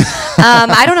for me.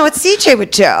 I don't know what CJ would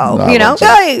do. I You know, love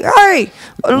Jake. hey,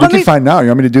 we can find out. You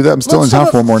want me to do that? I'm still in let's town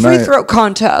have for one more free night. throw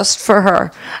contest for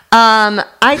her.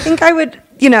 I think I would,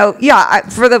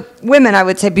 for the women, I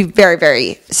would say be very,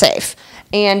 very safe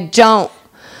and don't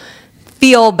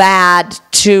feel bad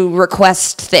to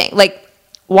request things like.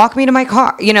 Walk me to my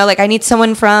car. Like I need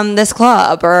someone from this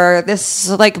club or this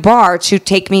like bar to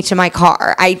take me to my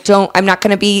car. I'm not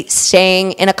going to be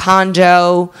staying in a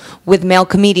condo with male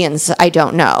comedians I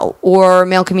don't know or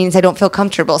male comedians I don't feel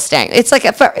comfortable staying. It's like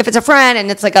if it's a friend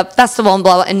and it's like a festival and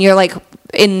blah, and you're like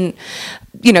in,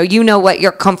 what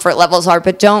your comfort levels are,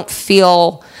 but don't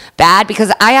feel bad because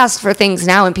I ask for things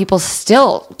now and people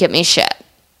still give me shit.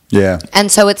 Yeah. And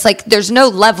so it's like there's no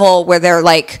level where they're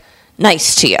like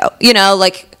nice to you,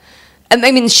 like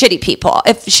I mean shitty people.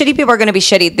 If shitty people are going to be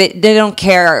shitty, they don't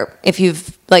care if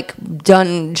you've like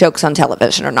done jokes on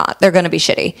television or not. They're going to be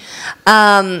shitty.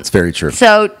 It's very true.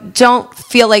 So don't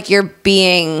feel like you're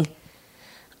being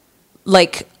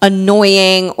like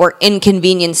annoying or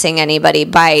inconveniencing anybody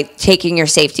by taking your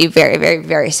safety very, very,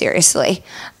 very seriously.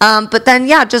 But then,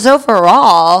 just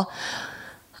overall,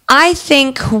 I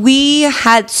think we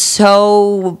had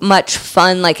so much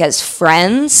fun, like as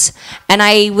friends, and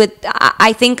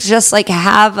I think just like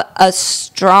have a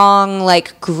strong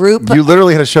like group. You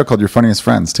literally had a show called Your Funniest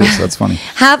Friends too, so that's funny.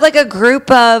 Have like a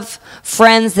group of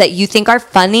friends that you think are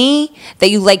funny, that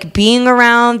you like being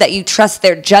around, that you trust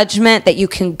their judgment, that you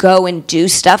can go and do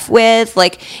stuff with.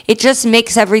 Like it just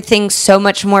makes everything so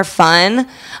much more fun.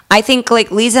 I think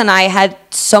like Lisa and I had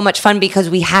so much fun because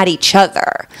we had each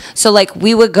other. So like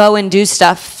we would go and do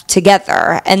stuff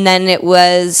together, and then it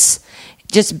was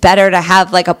just better to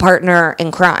have like a partner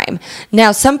in crime.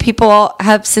 Now some people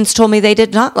have since told me they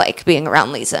did not like being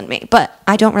around Lisa and me, but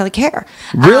I don't really care.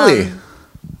 Really?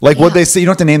 What'd they say? You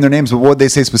don't have to name their names, but what'd they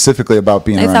say specifically about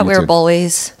being I around thought you we were two?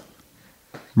 bullies.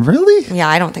 Really? Yeah,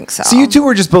 I don't think so. So you two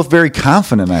were just both very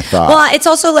confident, I thought. Well, it's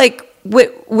also like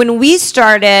when we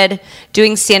started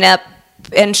doing stand-up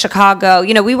in Chicago,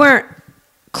 we weren't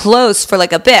close for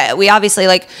like a bit. We obviously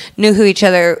like knew who each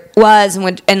other was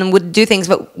and would do things,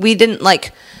 but we didn't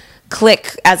like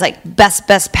click as like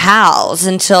best pals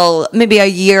until maybe a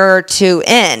year or two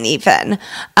in even.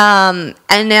 And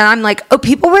then I'm like, oh,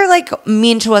 people were like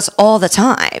mean to us all the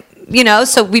time.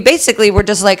 So we basically were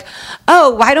just like,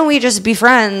 oh, why don't we just be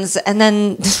friends and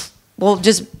then we'll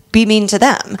just be mean to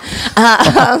them.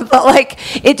 But like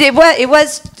it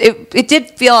did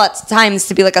feel at times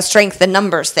to be like a strength in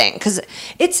numbers thing because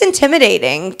it's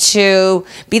intimidating to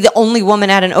be the only woman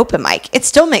at an open mic. It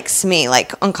still makes me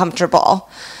like uncomfortable.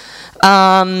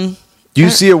 Do you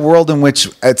see a world in which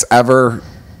it's ever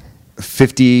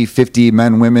 50-50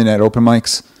 men, women at open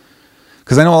mics?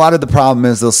 Because I know a lot of the problem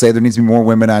is they'll say there needs to be more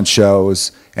women on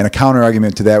shows, and a counter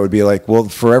argument to that would be like, well,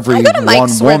 for every I go to one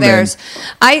mics where woman,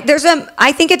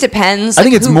 I think it depends. I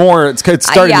think like it's more. It's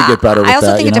starting to get better. With I also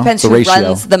that, think it depends the who ratio.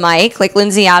 runs the mic. Like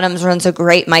Lindsay Adams runs a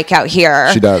great mic out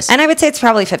here. She does. And I would say it's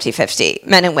probably 50-50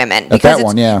 men and women. At that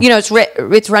one, yeah.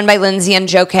 It's run by Lindsay and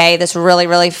Joe Kay, this really,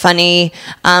 really funny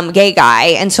gay guy.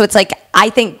 And so it's like, I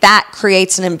think that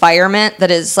creates an environment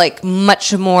that is like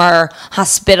much more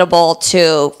hospitable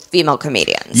to female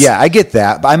comedians. Yeah, I get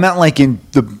that. But I meant like in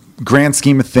the grand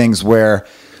scheme of things where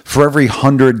for every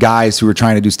 100 guys who are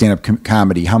trying to do stand-up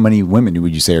comedy, how many women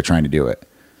would you say are trying to do it?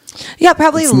 Yeah,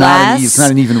 probably It's less. It's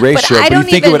not an even ratio. But But you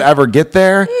think it would ever get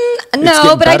there?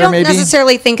 No, but I don't maybe?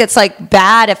 necessarily think it's like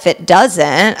bad if it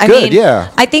doesn't. I Good, mean, yeah.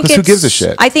 I think 'Cause who gives a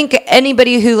shit? I think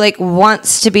anybody who like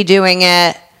wants to be doing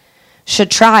it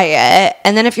should try it.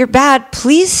 And then if you're bad,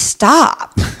 please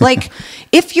stop. Like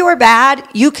if you're bad,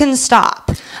 you can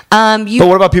stop. But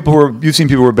what about people you've seen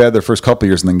people who were bad their first couple of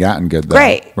years and then gotten good though?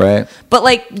 Right. Right. But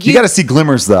like You got to see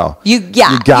glimmers though. You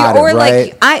got or it,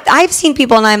 right? like I've seen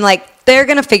people and I'm like, they're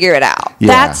gonna figure it out. Yeah.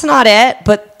 That's not it,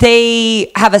 but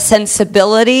they have a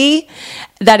sensibility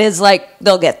that is like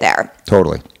they'll get there.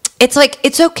 Totally. it's like,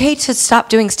 it's okay to stop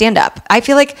doing stand-up. I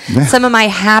feel like some of my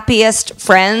happiest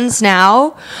friends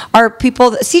now are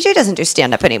people that, CJ doesn't do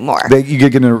stand-up anymore.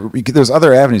 There's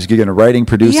other avenues. You could get into writing,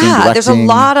 producing, directing. There's a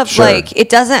lot of like, it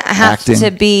doesn't have acting.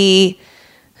 to be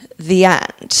the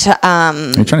end. Are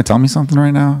you trying to tell me something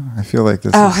right now? I feel like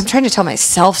this I'm trying to tell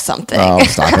myself something. Oh,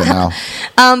 stop it now.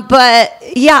 But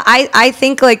yeah, I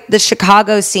think like the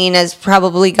Chicago scene has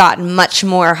probably gotten much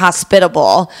more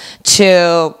hospitable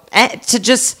to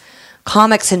just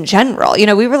comics in general. You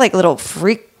know, we were like little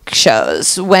freak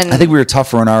shows when... I think we were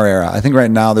tougher in our era. I think right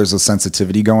now there's a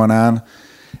sensitivity going on.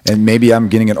 And maybe I'm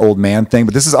getting an old man thing,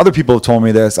 but other people have told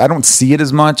me this. I don't see it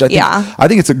as much. I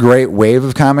think it's a great wave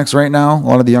of comics right now. A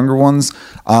lot of the younger ones.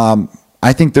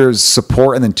 I think there's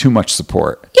support and then too much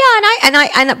support.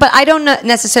 Yeah, but I don't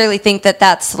necessarily think that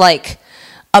that's like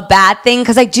a bad thing,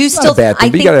 because I do still. I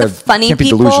think the funny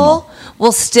people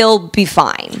will still be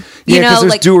fine. Yeah, because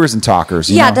there's doers and talkers.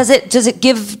 You know? Does it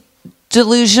give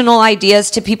delusional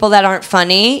ideas to people that aren't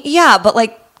funny? Yeah, but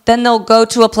like, then they'll go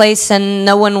to a place and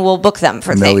no one will book them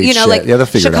for things. You know, like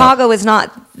Chicago is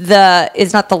not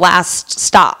the last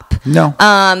stop.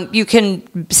 No. You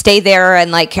can stay there and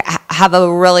like have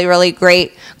a really, really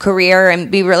great career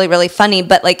and be really, really funny.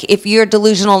 But like, if you're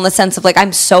delusional in the sense of like,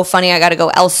 I'm so funny, I got to go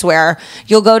elsewhere,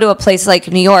 you'll go to a place like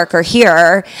New York or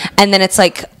here, and then it's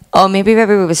like, oh, maybe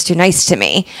everybody was too nice to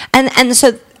me. And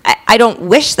so I don't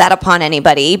wish that upon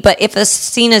anybody, but if a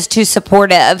scene is too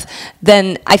supportive,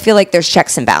 then I feel like there's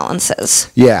checks and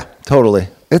balances. Yeah, totally.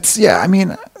 I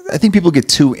mean, I think people get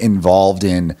too involved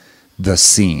in the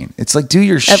scene. It's like, do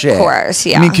your shit. Of course,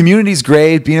 yeah. I mean, community's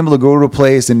great. Being able to go to a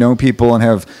place and know people and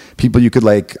have people you could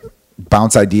like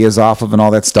bounce ideas off of and all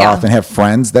that stuff and have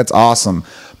friends, that's awesome.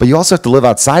 But you also have to live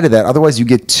outside of that. Otherwise, you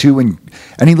get too in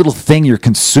any little thing you're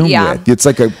consumed with. It's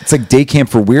like day camp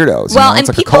for weirdos. Well, it's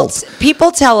and like a cult.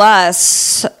 People tell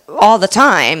us all the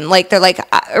time, like they're like,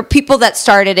 or people that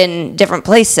started in different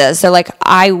places, they're like,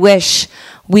 I wish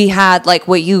we had like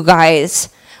what you guys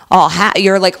all have.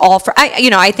 You're like all for.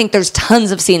 I think there's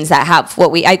tons of scenes that have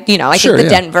what we. I think the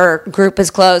Denver group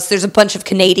is close. There's a bunch of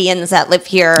Canadians that live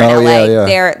here in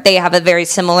LA. They have a very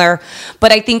similar.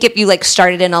 But I think if you like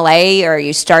started in LA or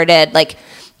you started like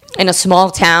in a small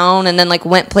town and then like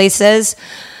went places,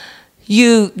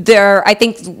 I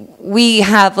think we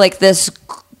have like this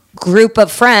group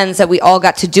of friends that we all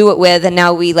got to do it with, and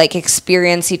now we like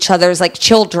experience each other's like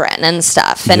children and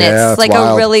stuff, and it's like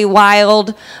wild. A really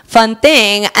wild fun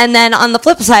thing. And then on the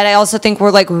flip side, I also think we're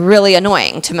like really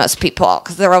annoying to most people,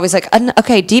 because they're always like,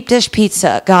 okay, deep dish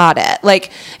pizza, got it.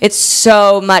 Like, it's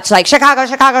so much like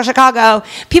Chicago.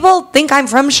 People think I'm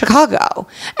from Chicago,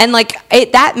 and like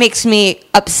that makes me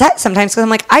upset sometimes, because I'm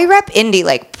like, I rep indie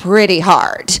like pretty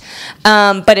hard,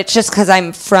 but it's just because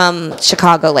I'm from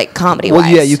Chicago, like comedy wise.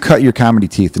 Well, yeah, you cut your comedy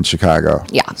teeth in Chicago,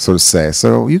 so to say.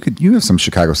 So you have some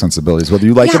Chicago sensibilities, whether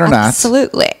you like it or not.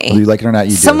 Absolutely. Whether you like it or not,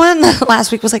 you do. Someone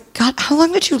last week was like, God, how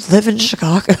long did you live in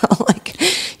Chicago? Like,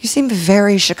 you seem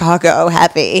very Chicago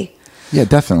heavy. Yeah,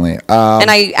 definitely.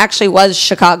 And I actually was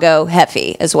Chicago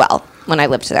heavy as well when I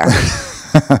lived there.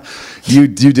 You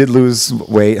did lose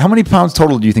weight. How many pounds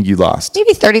total do you think you lost?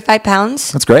 Maybe 35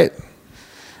 pounds. That's great.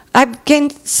 I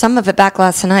gained some of it back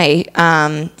last night.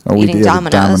 Eating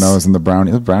Domino's. Domino's and the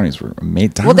brownies. The brownies were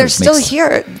made. Well, they're still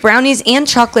here. Brownies and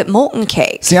chocolate molten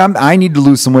cake. See, I need to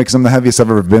lose some weight because I'm the heaviest I've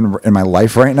ever been in my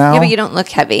life right now. Yeah, but you don't look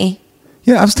heavy.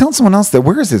 Yeah, I was telling someone else that.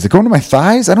 Where is this? Is it going to my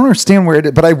thighs? I don't understand where it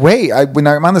is. But I weigh. When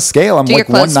I'm on the scale, I'm like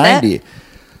 190. Fit?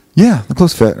 Yeah, the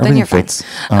clothes fit. Everything fits.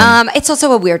 It's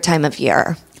also a weird time of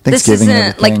year. Thanksgiving.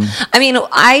 This isn't like. I mean,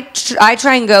 I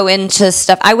try and go into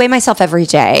stuff. I weigh myself every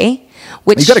day.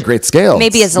 Which you got a great scale.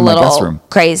 Maybe is a little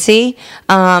crazy.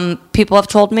 People have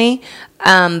told me,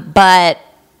 but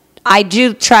I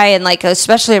do try and like,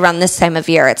 especially around this time of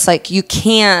year, it's like you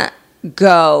can't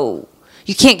gain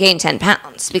 10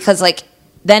 pounds because like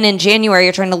then in January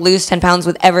you're trying to lose 10 pounds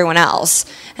with everyone else,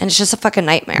 and it's just a fucking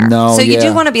nightmare. So you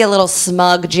do want to be a little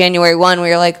smug January 1 where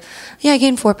you're like, yeah, I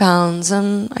gained 4 pounds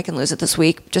and I can lose it this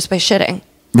week just by shitting.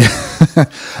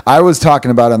 I was talking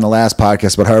about on the last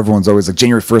podcast about how everyone's always like,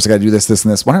 January 1st, I got to do this, this,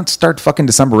 and this. Why don't you start fucking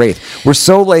December 8th? We're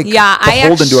so like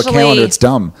beholden to a calendar. It's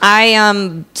dumb.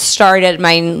 I started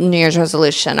my New Year's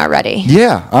resolution already.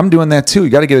 Yeah, I'm doing that too. You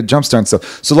got to get a jump start and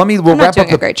stuff. So we'll wrap up.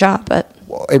 A great job, but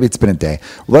maybe it's been a day.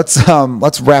 Let's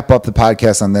wrap up the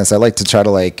podcast on this. I like to try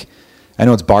to I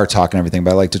know it's bar talk and everything,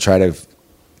 but I like to try to,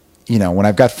 when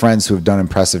I've got friends who have done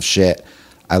impressive shit,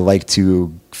 I like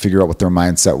to figure out what their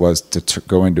mindset was to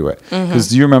go into it. Because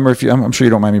do you remember, I'm sure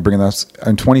you don't mind me bringing this,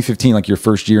 in 2015, like your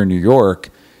first year in New York,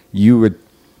 you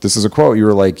this is a quote, you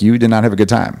were like, you did not have a good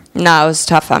time. No, it was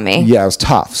tough on me. Yeah, it was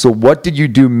tough. So what did you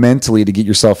do mentally to get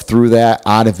yourself through that,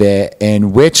 out of it?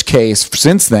 In which case,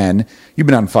 since then, you've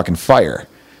been on fucking fire.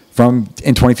 From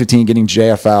in 2015, getting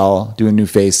JFL, doing New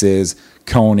Faces,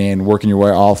 Conan, working your way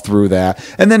all through that.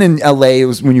 And then in LA, it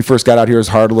was when you first got out here, it was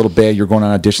hard a little bit. You were going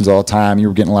on auditions all the time. You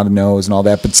were getting a lot of no's and all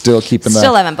that, but still keeping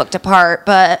Still haven't booked a part,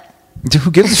 but... Dude,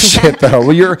 who gives a shit though?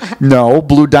 Well,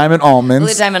 Blue Diamond Almonds.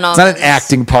 Blue Diamond It's not an Almonds.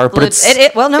 acting part, but it's It's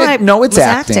it's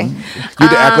acting. You had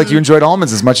to act like you enjoyed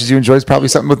almonds as much as you enjoyed probably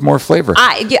something with more flavor.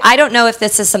 I don't know if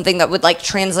this is something that would like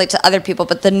translate to other people,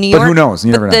 but the New York, But who knows?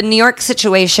 You never know. The New York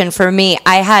situation for me,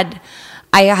 I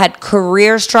had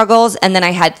career struggles, and then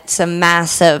I had some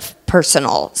massive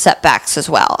personal setbacks as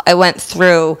well. I went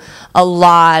through a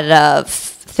lot of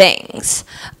things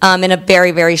in a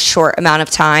very, very short amount of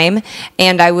time,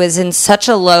 and I was in such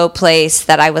a low place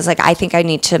that I was like, I think I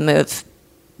need to move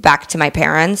back to my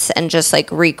parents and just like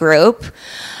regroup.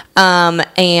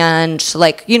 And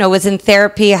like, was in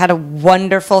therapy. I had a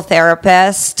wonderful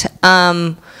therapist.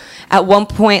 At one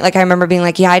point, like I remember being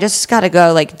like, yeah, I just got to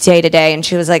go like day to day. And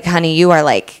she was like, honey, you are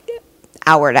like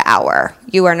hour to hour.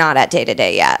 You are not at day to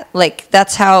day yet. Like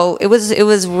that's how it was. It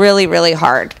was really, really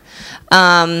hard.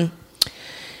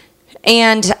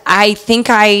 And I think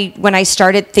when I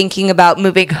started thinking about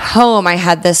moving home, I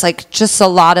had this like just a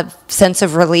lot of sense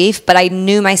of relief, but I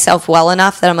knew myself well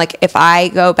enough that I'm like, if I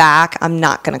go back, I'm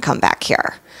not going to come back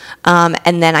here. And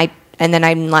then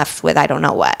I'm left with, I don't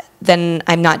know what. Then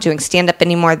I'm not doing stand-up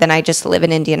anymore. Then I just live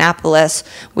in Indianapolis,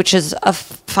 which is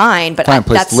fine, but Fine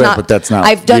place to live, but that's not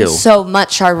I've done you. so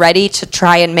much already to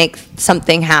try and make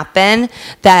something happen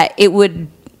that it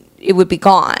would be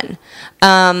gone.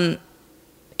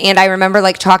 And I remember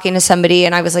like talking to somebody,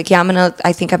 and I was like, yeah,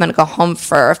 I think I'm going to go home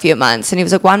for a few months. And he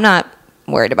was like, well, I'm not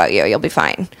worried about you. You'll be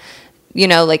fine.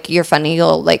 Like you're funny.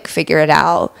 You'll like figure it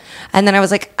out. And then I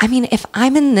was like, I mean, if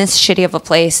I'm in this shitty of a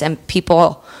place and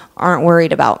people aren't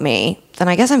worried about me, then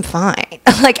I guess I'm fine.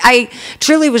 Like I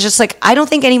truly was just like, I don't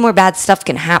think any more bad stuff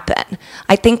can happen.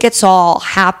 I think it's all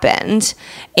happened.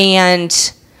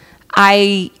 And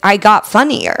I got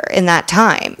funnier in that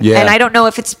time. Yeah. And I don't know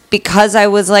if it's because I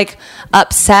was like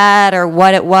upset or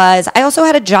what it was. I also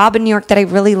had a job in New York that I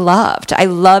really loved. I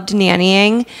loved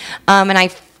nannying. And I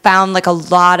found like a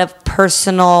lot of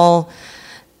personal,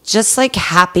 just like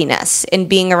happiness in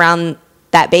being around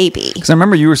that baby. Because I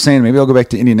remember you were saying, maybe I'll go back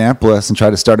to Indianapolis and try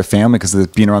to start a family because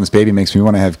being around this baby makes me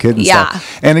want to have kids and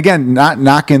stuff. And again, not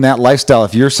knocking that lifestyle.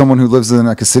 If you're someone who lives in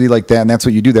like a city like that and that's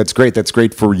what you do, that's great. That's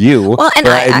great for you. Well, and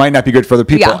but it might not be good for other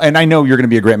people. Yeah. And I know you're going to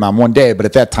be a great mom one day, but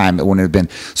at that time it wouldn't have been.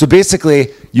 So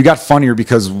basically, you got funnier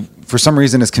because for some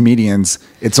reason as comedians,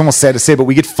 it's almost sad to say, but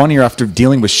we get funnier after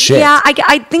dealing with shit. Yeah,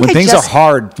 I think when things are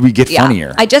hard, we get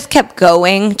funnier. I just kept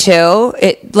going too.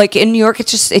 It like in New York,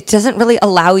 it doesn't really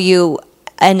allow you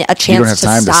a chance to stop. You don't have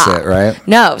time to sit, right?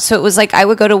 No. So it was like I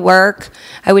would go to work,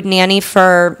 I would nanny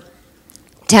for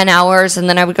 10 hours, and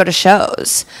then I would go to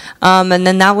shows. And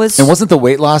then that was... And wasn't the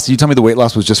weight loss, you tell me the weight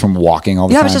loss was just from walking all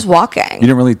the time? I was just walking. You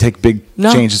didn't really take big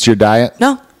changes to your diet?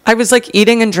 No. I was like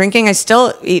eating and drinking. I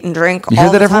still eat and drink You all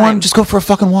hear that, the everyone? time. Just go for a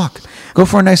fucking walk. Go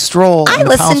for a nice stroll. I and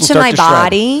the pounds listen will to my start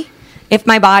shred. body. If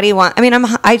my body wants... I mean,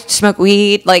 I smoke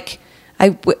weed. Like,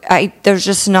 there's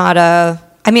just not a...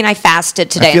 I mean, I fasted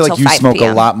today I feel until like you 5 smoke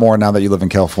p.m. a lot more now that you live in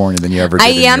California than you ever did I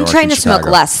in New am York trying and to smoke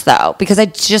Chicago. less, though, because I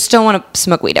just don't want to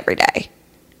smoke weed every day.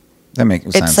 That makes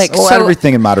sense. It's like, well, so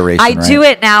everything in moderation, I right? do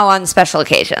it now on special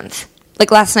occasions. Like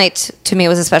last night, to me,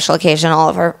 was a special occasion. All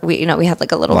of our, we had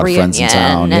like a little A lot of reunion. friends in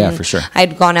town. And Yeah, for sure.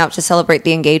 I'd gone out to celebrate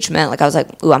the engagement. Like I was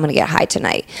like, ooh, I'm going to get high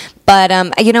tonight. But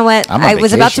you know what? I'm on I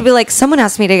was about to vacation. be like, someone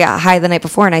asked me to get high the night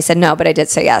before, and I said no, but I did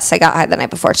say yes. I got high the night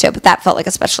before too, but that felt like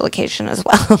a special occasion as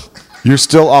well. You're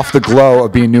still off the glow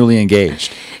of being newly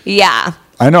engaged. Yeah.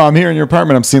 I know. I'm here in your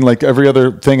apartment. I'm seeing like every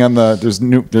other thing on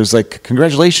there's like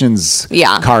congratulations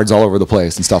cards all over the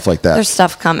place and stuff like that. There's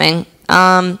stuff coming.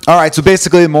 All right. So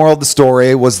basically, the moral of the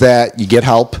story was that you get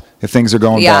help if things are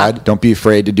going Yeah. bad. Don't be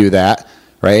afraid to do that.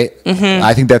 Right. Mm-hmm.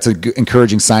 I think that's an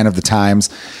encouraging sign of the times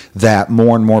that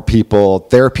more and more people,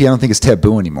 therapy, I don't think is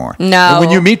taboo anymore. No. And when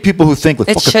you meet people who think like,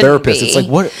 It fuck a shouldn't therapist, be. it's like,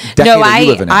 what decade are you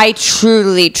living in? I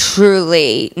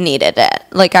truly needed it.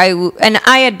 Like I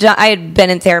had been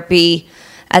in therapy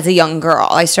as a young girl.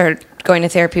 I started going to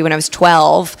therapy when I was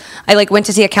 12. I like went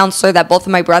to see a counselor that both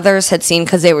of my brothers had seen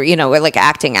because they were, were like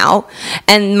acting out.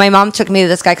 And my mom took me to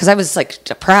this guy because I was like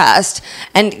depressed.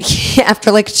 And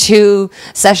after like 2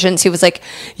 sessions, he was like,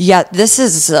 yeah, this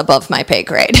is above my pay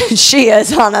grade. She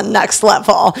is on a next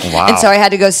level. Wow. And so I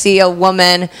had to go see a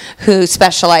woman who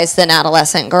specialized in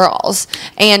adolescent girls.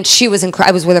 And she was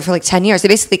I was with her for like 10 years. They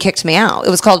basically kicked me out. It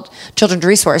was called Children's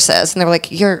Resources. And they were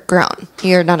like, you're grown.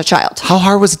 You're not a child. How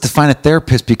hard was it to find a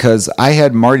therapist? Because I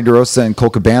had Marty DeRosa and Cole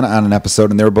Cabana on an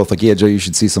episode, and they were both like, yeah, Joe, you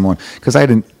should see someone. Because I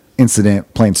had an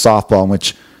incident playing softball in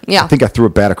which I think I threw a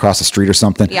bat across the street or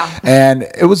something. Yeah. And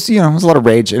it was, it was a lot of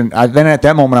rage. And then at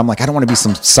that moment, I'm like, I don't want to be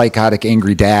some psychotic,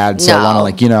 angry dad. So I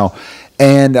want to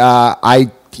and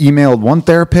I emailed one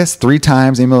therapist 3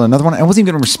 times, emailed another one. I wasn't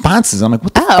even getting responses. I'm like,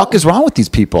 what the fuck is wrong with these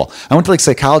people? I went to like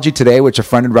Psychology Today, which a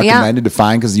friend had recommended to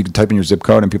find because you can type in your zip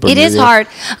code and people. It is hard.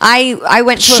 I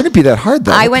went to. Shouldn't be that hard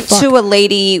though. I went to a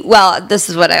lady. Well, this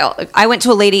is what I went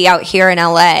to a lady out here in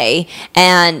LA,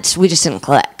 and we just didn't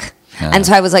click. And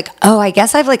so I was like, oh, I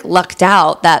guess I've like lucked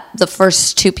out that the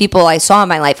first 2 people I saw in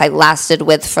my life I lasted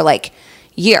with for like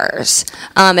years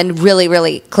and really,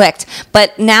 really clicked.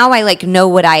 But now I like know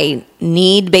what I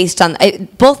need based on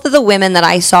both of the women that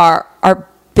I saw are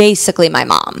basically my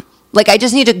mom. Like I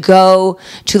just need to go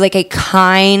to like a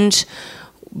kind,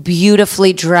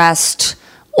 beautifully dressed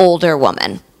older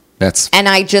woman. And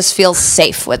I just feel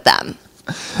safe with them.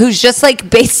 Who's just like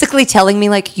basically telling me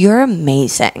like you're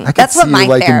amazing. That's what my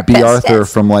therapist in B. Arthur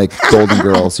is. From like Golden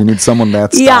Girls. You need someone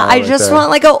that's I just want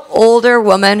like an older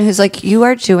woman who's like you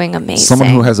are doing amazing. Someone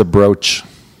who has a brooch.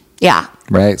 Yeah.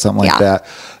 Right, something like that.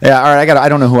 Yeah, all right. I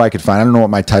don't know who I could find. I don't know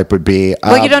what my type would be.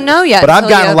 Well, you don't know yet. But I've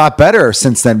gotten a lot better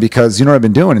since then because you know what I've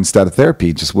been doing instead of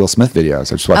therapy? Just Will Smith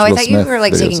videos. I just watch Will I thought Smith you were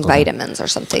like videos taking vitamins or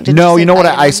something. No, you know what?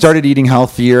 I started eating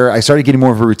healthier. I started getting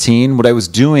more of a routine. What I was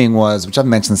doing was, which I've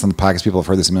mentioned this on the podcast, people have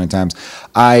heard this a million times.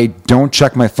 I don't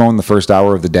check my phone the first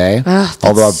hour of the day.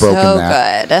 Although I've broken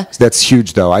that. Good. That's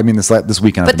huge, though. I mean, this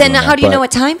weekend. But then, how do you know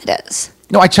what time it is?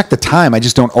 No, I check the time. I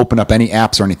just don't open up any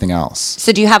apps or anything else.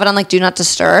 So do you have it on like Do Not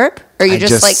Disturb? Or you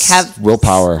just like have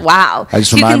willpower? Wow. I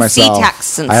just remind myself. See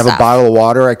texts and I have stuff. a bottle of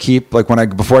water I keep. Like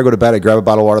before I go to bed, I grab a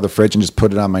bottle of water out of the fridge and just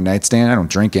put it on my nightstand. I don't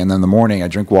drink it. And then in the morning, I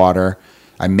drink water.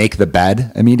 I make the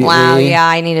bed immediately. Wow, yeah,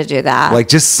 I need to do that. Like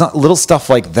just little stuff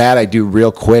like that I do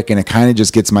real quick, and it kind of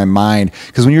just gets my mind.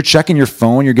 Because when you're checking your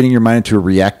phone, you're getting your mind into a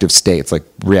reactive state. It's like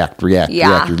react.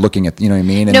 You're looking at, you know what I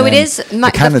mean? And no, it is.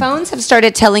 The phones have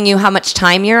started telling you how much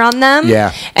time you're on them.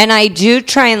 Yeah. And I do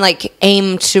try and like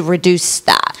aim to reduce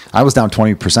that. I was down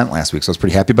 20% last week, so I was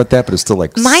pretty happy about that, but it's still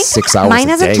like 6 hours Mine a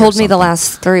hasn't day told me the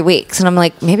last 3 weeks, and I'm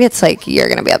like, maybe it's like you're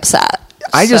going to be upset.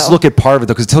 I just look at part of it,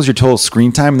 though, because it tells your total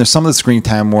screen time. And there's some of the screen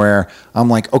time where I'm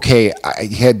like, okay, I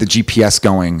had the GPS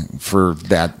going for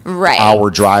that hour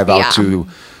drive out to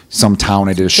some town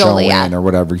I did a show in or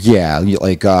whatever. Yeah,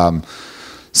 like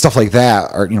stuff like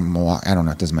that. Or, I don't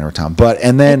know. It doesn't matter what town.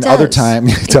 And then other time,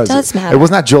 it does matter. It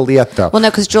was not Joliet, though. Well,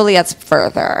 no, because Joliet's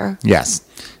further. Yes.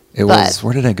 It was.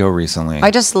 Where did I go recently?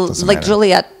 I just like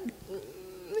Joliet.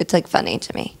 It's like funny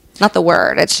to me. Not the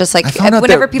word. It's just like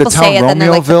whenever people say it, then they're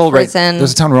like the prison. Right,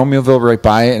 there's a town Romeoville right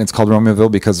by it, and it's called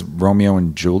Romeoville because Romeo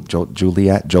and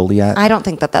Juliet. I don't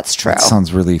think that's true. That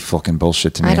sounds really fucking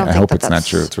bullshit to me. I hope it's not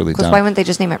true. It's really dumb. Because why wouldn't they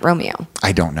just name it Romeo?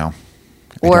 I don't know.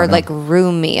 Like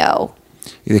Romeo.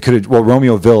 They could have. Well,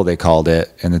 Romeoville they called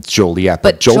it, and it's Joliet.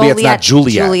 But Joliet's not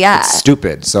Juliet. It's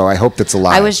stupid. So I hope that's a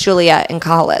lie. I was Juliet in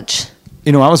college.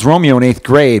 I was Romeo in 8th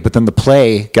grade, but then the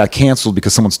play got canceled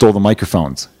because someone stole the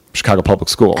microphones. Chicago Public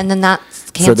School. And then that's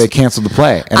So canceled. they canceled the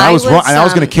play. And I was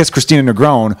going to kiss Christina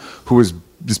Negron, who was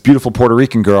this beautiful Puerto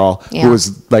Rican girl who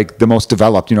was like the most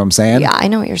developed, you know what I'm saying? Yeah, I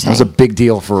know what you're saying. It was a big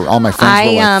deal for all my friends.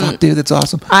 Were like, fuck, dude, that's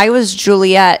awesome. I was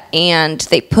Juliet, and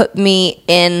they put me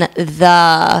in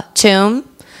the tomb.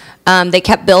 They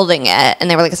kept building it, and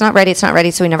they were like, it's not ready,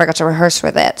 so we never got to rehearse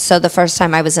with it. So the first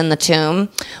time I was in the tomb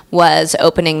was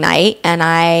opening night, and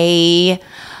I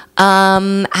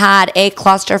had a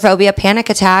claustrophobia panic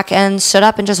attack and stood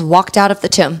up and just walked out of the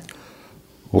tomb.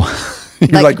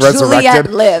 You're like resurrected.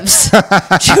 Juliet lives.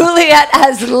 Juliet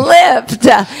has lived.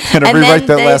 And rewrite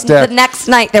that last act. The next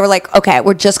night, they were like, okay,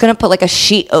 we're just going to put like a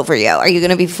sheet over you. Are you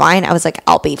going to be fine? I was like,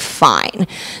 I'll be fine.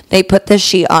 They put the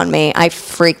sheet on me. I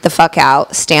freaked the fuck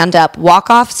out, stand up,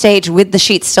 walk off stage with the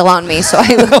sheet still on me. So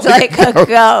I looked like a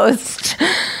ghost.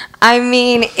 I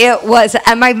mean, it was,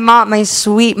 and my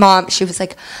sweet mom, she was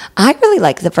like, I really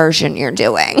like the version you're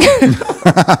doing.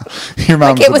 Your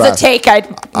mom's like it was a take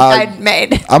I'd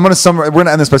made. We're going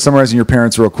to end this by summarizing your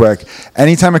parents real quick.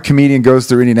 Anytime a comedian goes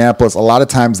through Indianapolis, a lot of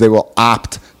times they will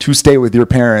opt to stay with your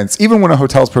parents, even when a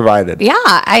hotel's provided. Yeah,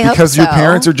 I hope Because your so.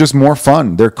 parents are just more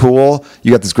fun. They're cool.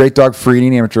 You got this great dog, Freeney,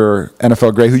 named after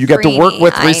NFL great, who you got to work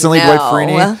with Freeney, recently, I Dwight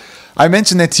know. Freeney. I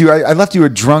mentioned that to you. I left you a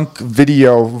drunk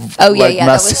video. Oh yeah, that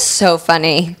message. was so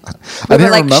funny. I We didn't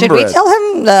were like, should remember we it. tell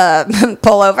him to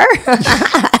pull over?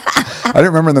 I didn't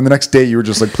remember. And then the next day, you were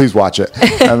just like, "Please watch it."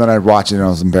 And then I'd watch it, and I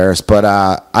was embarrassed. But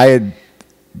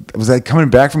was I coming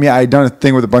back from? Yeah, I had done a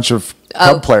thing with a bunch of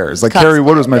Cub players. Like Cubs Kerry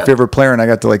Wood was my player, yeah. favorite player, and I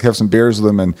got to like have some beers with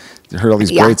him and heard all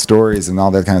these Yeah. great stories and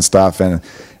all that kind of stuff.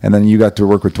 And then you got to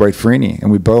work with Dwight Freeney,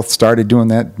 and we both started doing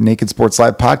that Naked Sports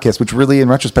Live podcast, which really, in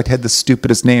retrospect, had the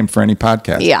stupidest name for any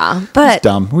podcast. Yeah, It was but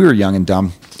dumb. We were young and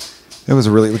dumb. It was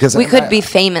really because we could be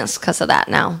famous because of that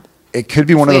now. It could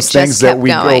be one of we those things just that kept we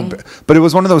going. go, but it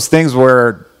was one of those things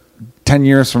where 10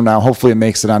 years from now, hopefully it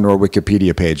makes it onto our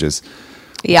Wikipedia pages.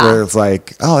 Where Yeah, it's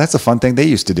like, oh, that's a fun thing they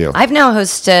used to do. I've now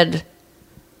hosted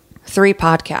 3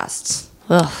 podcasts.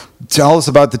 Ugh. Tell us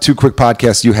about the 2 quick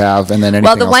podcasts you have, and then anything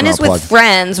Well, the else one you is wanna with plug.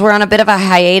 friends. We're on a bit of a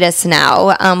hiatus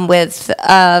now with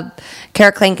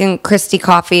Kara Klink and Christy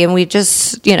Coffee, and we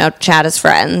just, chat as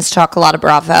friends, talk a lot of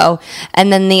Bravo.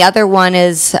 And then the other one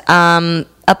is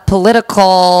a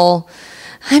political.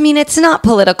 I mean, it's not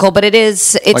political, but it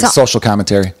is. It's like social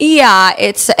commentary. yeah,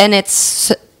 it's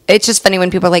just funny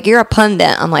when people are like, "You're a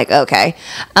pundit." I'm like, okay,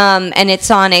 and it's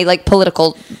on a like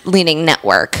political leaning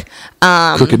network.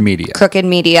 Crooked Media. Crooked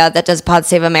Media that does Pod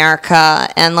Save America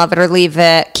and Love It or Leave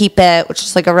It, Keep It, which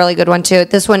is like a really good one too.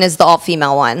 This one is the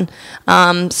all-female one.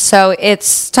 So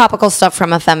it's topical stuff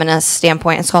from a feminist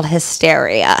standpoint. It's called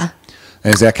Hysteria.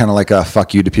 Is that kind of like a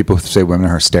fuck you to people who say women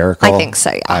are hysterical? I think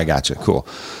so, yeah. I gotcha. Cool.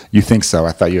 You think so?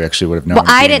 I thought you actually would have known. Well,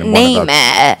 I being didn't in one of name the-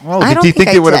 it. Well, I don't do you think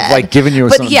I they would have did. like given you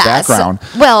But some yes, background?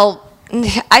 Well,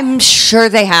 I'm sure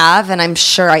they have, and I'm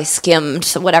sure I skimmed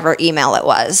whatever email it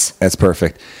was. That's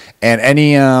perfect. And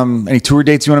any tour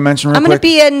dates you want to mention real I'm quick?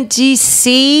 going to be in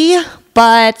DC,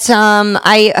 but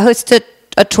I host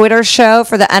a Twitter show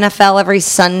for the NFL every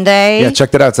Sunday. Yeah,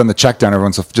 check that out. It's on the Check Down,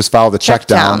 everyone. So just follow the Check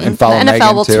Down and follow the NFL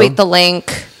Megan will too. tweet the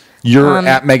link. You're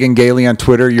at Megan Gailey on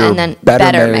Twitter. You're And then better,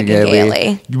 better Megan Megan Gailey.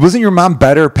 Gailey. Wasn't your mom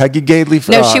better Peggy Gailey?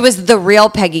 No, she was the real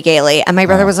Peggy Gailey. And my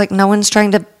brother was like, no one's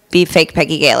trying to be fake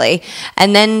Peggy Gailey.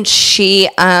 And then she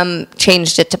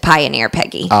changed it to Pioneer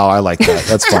Peggy. Oh, I like that.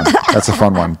 That's fun. That's a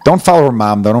fun one. Don't follow her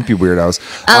mom, though. Don't be weirdos.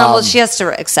 Well, she has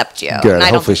to accept you. Good. And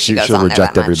I don't Hopefully think she goes she'll on there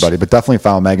reject that much. everybody, but definitely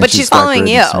follow Megan. But she's got following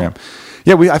great you. Instagram.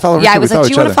 Yeah, I follow her. Yeah, too. I was We like, follow do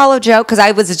you each want to other. follow Joe? Because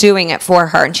I was doing it for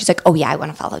her. And she's like, oh, yeah, I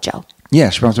want to follow Joe. Yeah,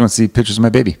 she probably wants to see pictures of my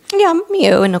baby. Yeah,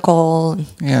 you and Nicole.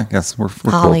 Yeah, yes, we're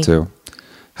cool Holly. too.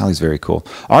 Holly's very cool.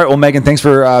 All right, well, Megan, thanks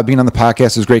for being on the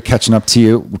podcast. It was great catching up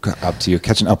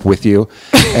with you.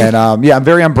 And yeah, I'm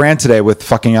very on brand today with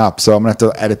fucking up, so I'm gonna have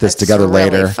to edit this together It's really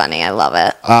later. funny. I love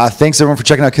it. Thanks everyone for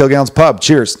checking out Kilgallen's Pub.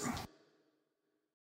 Cheers.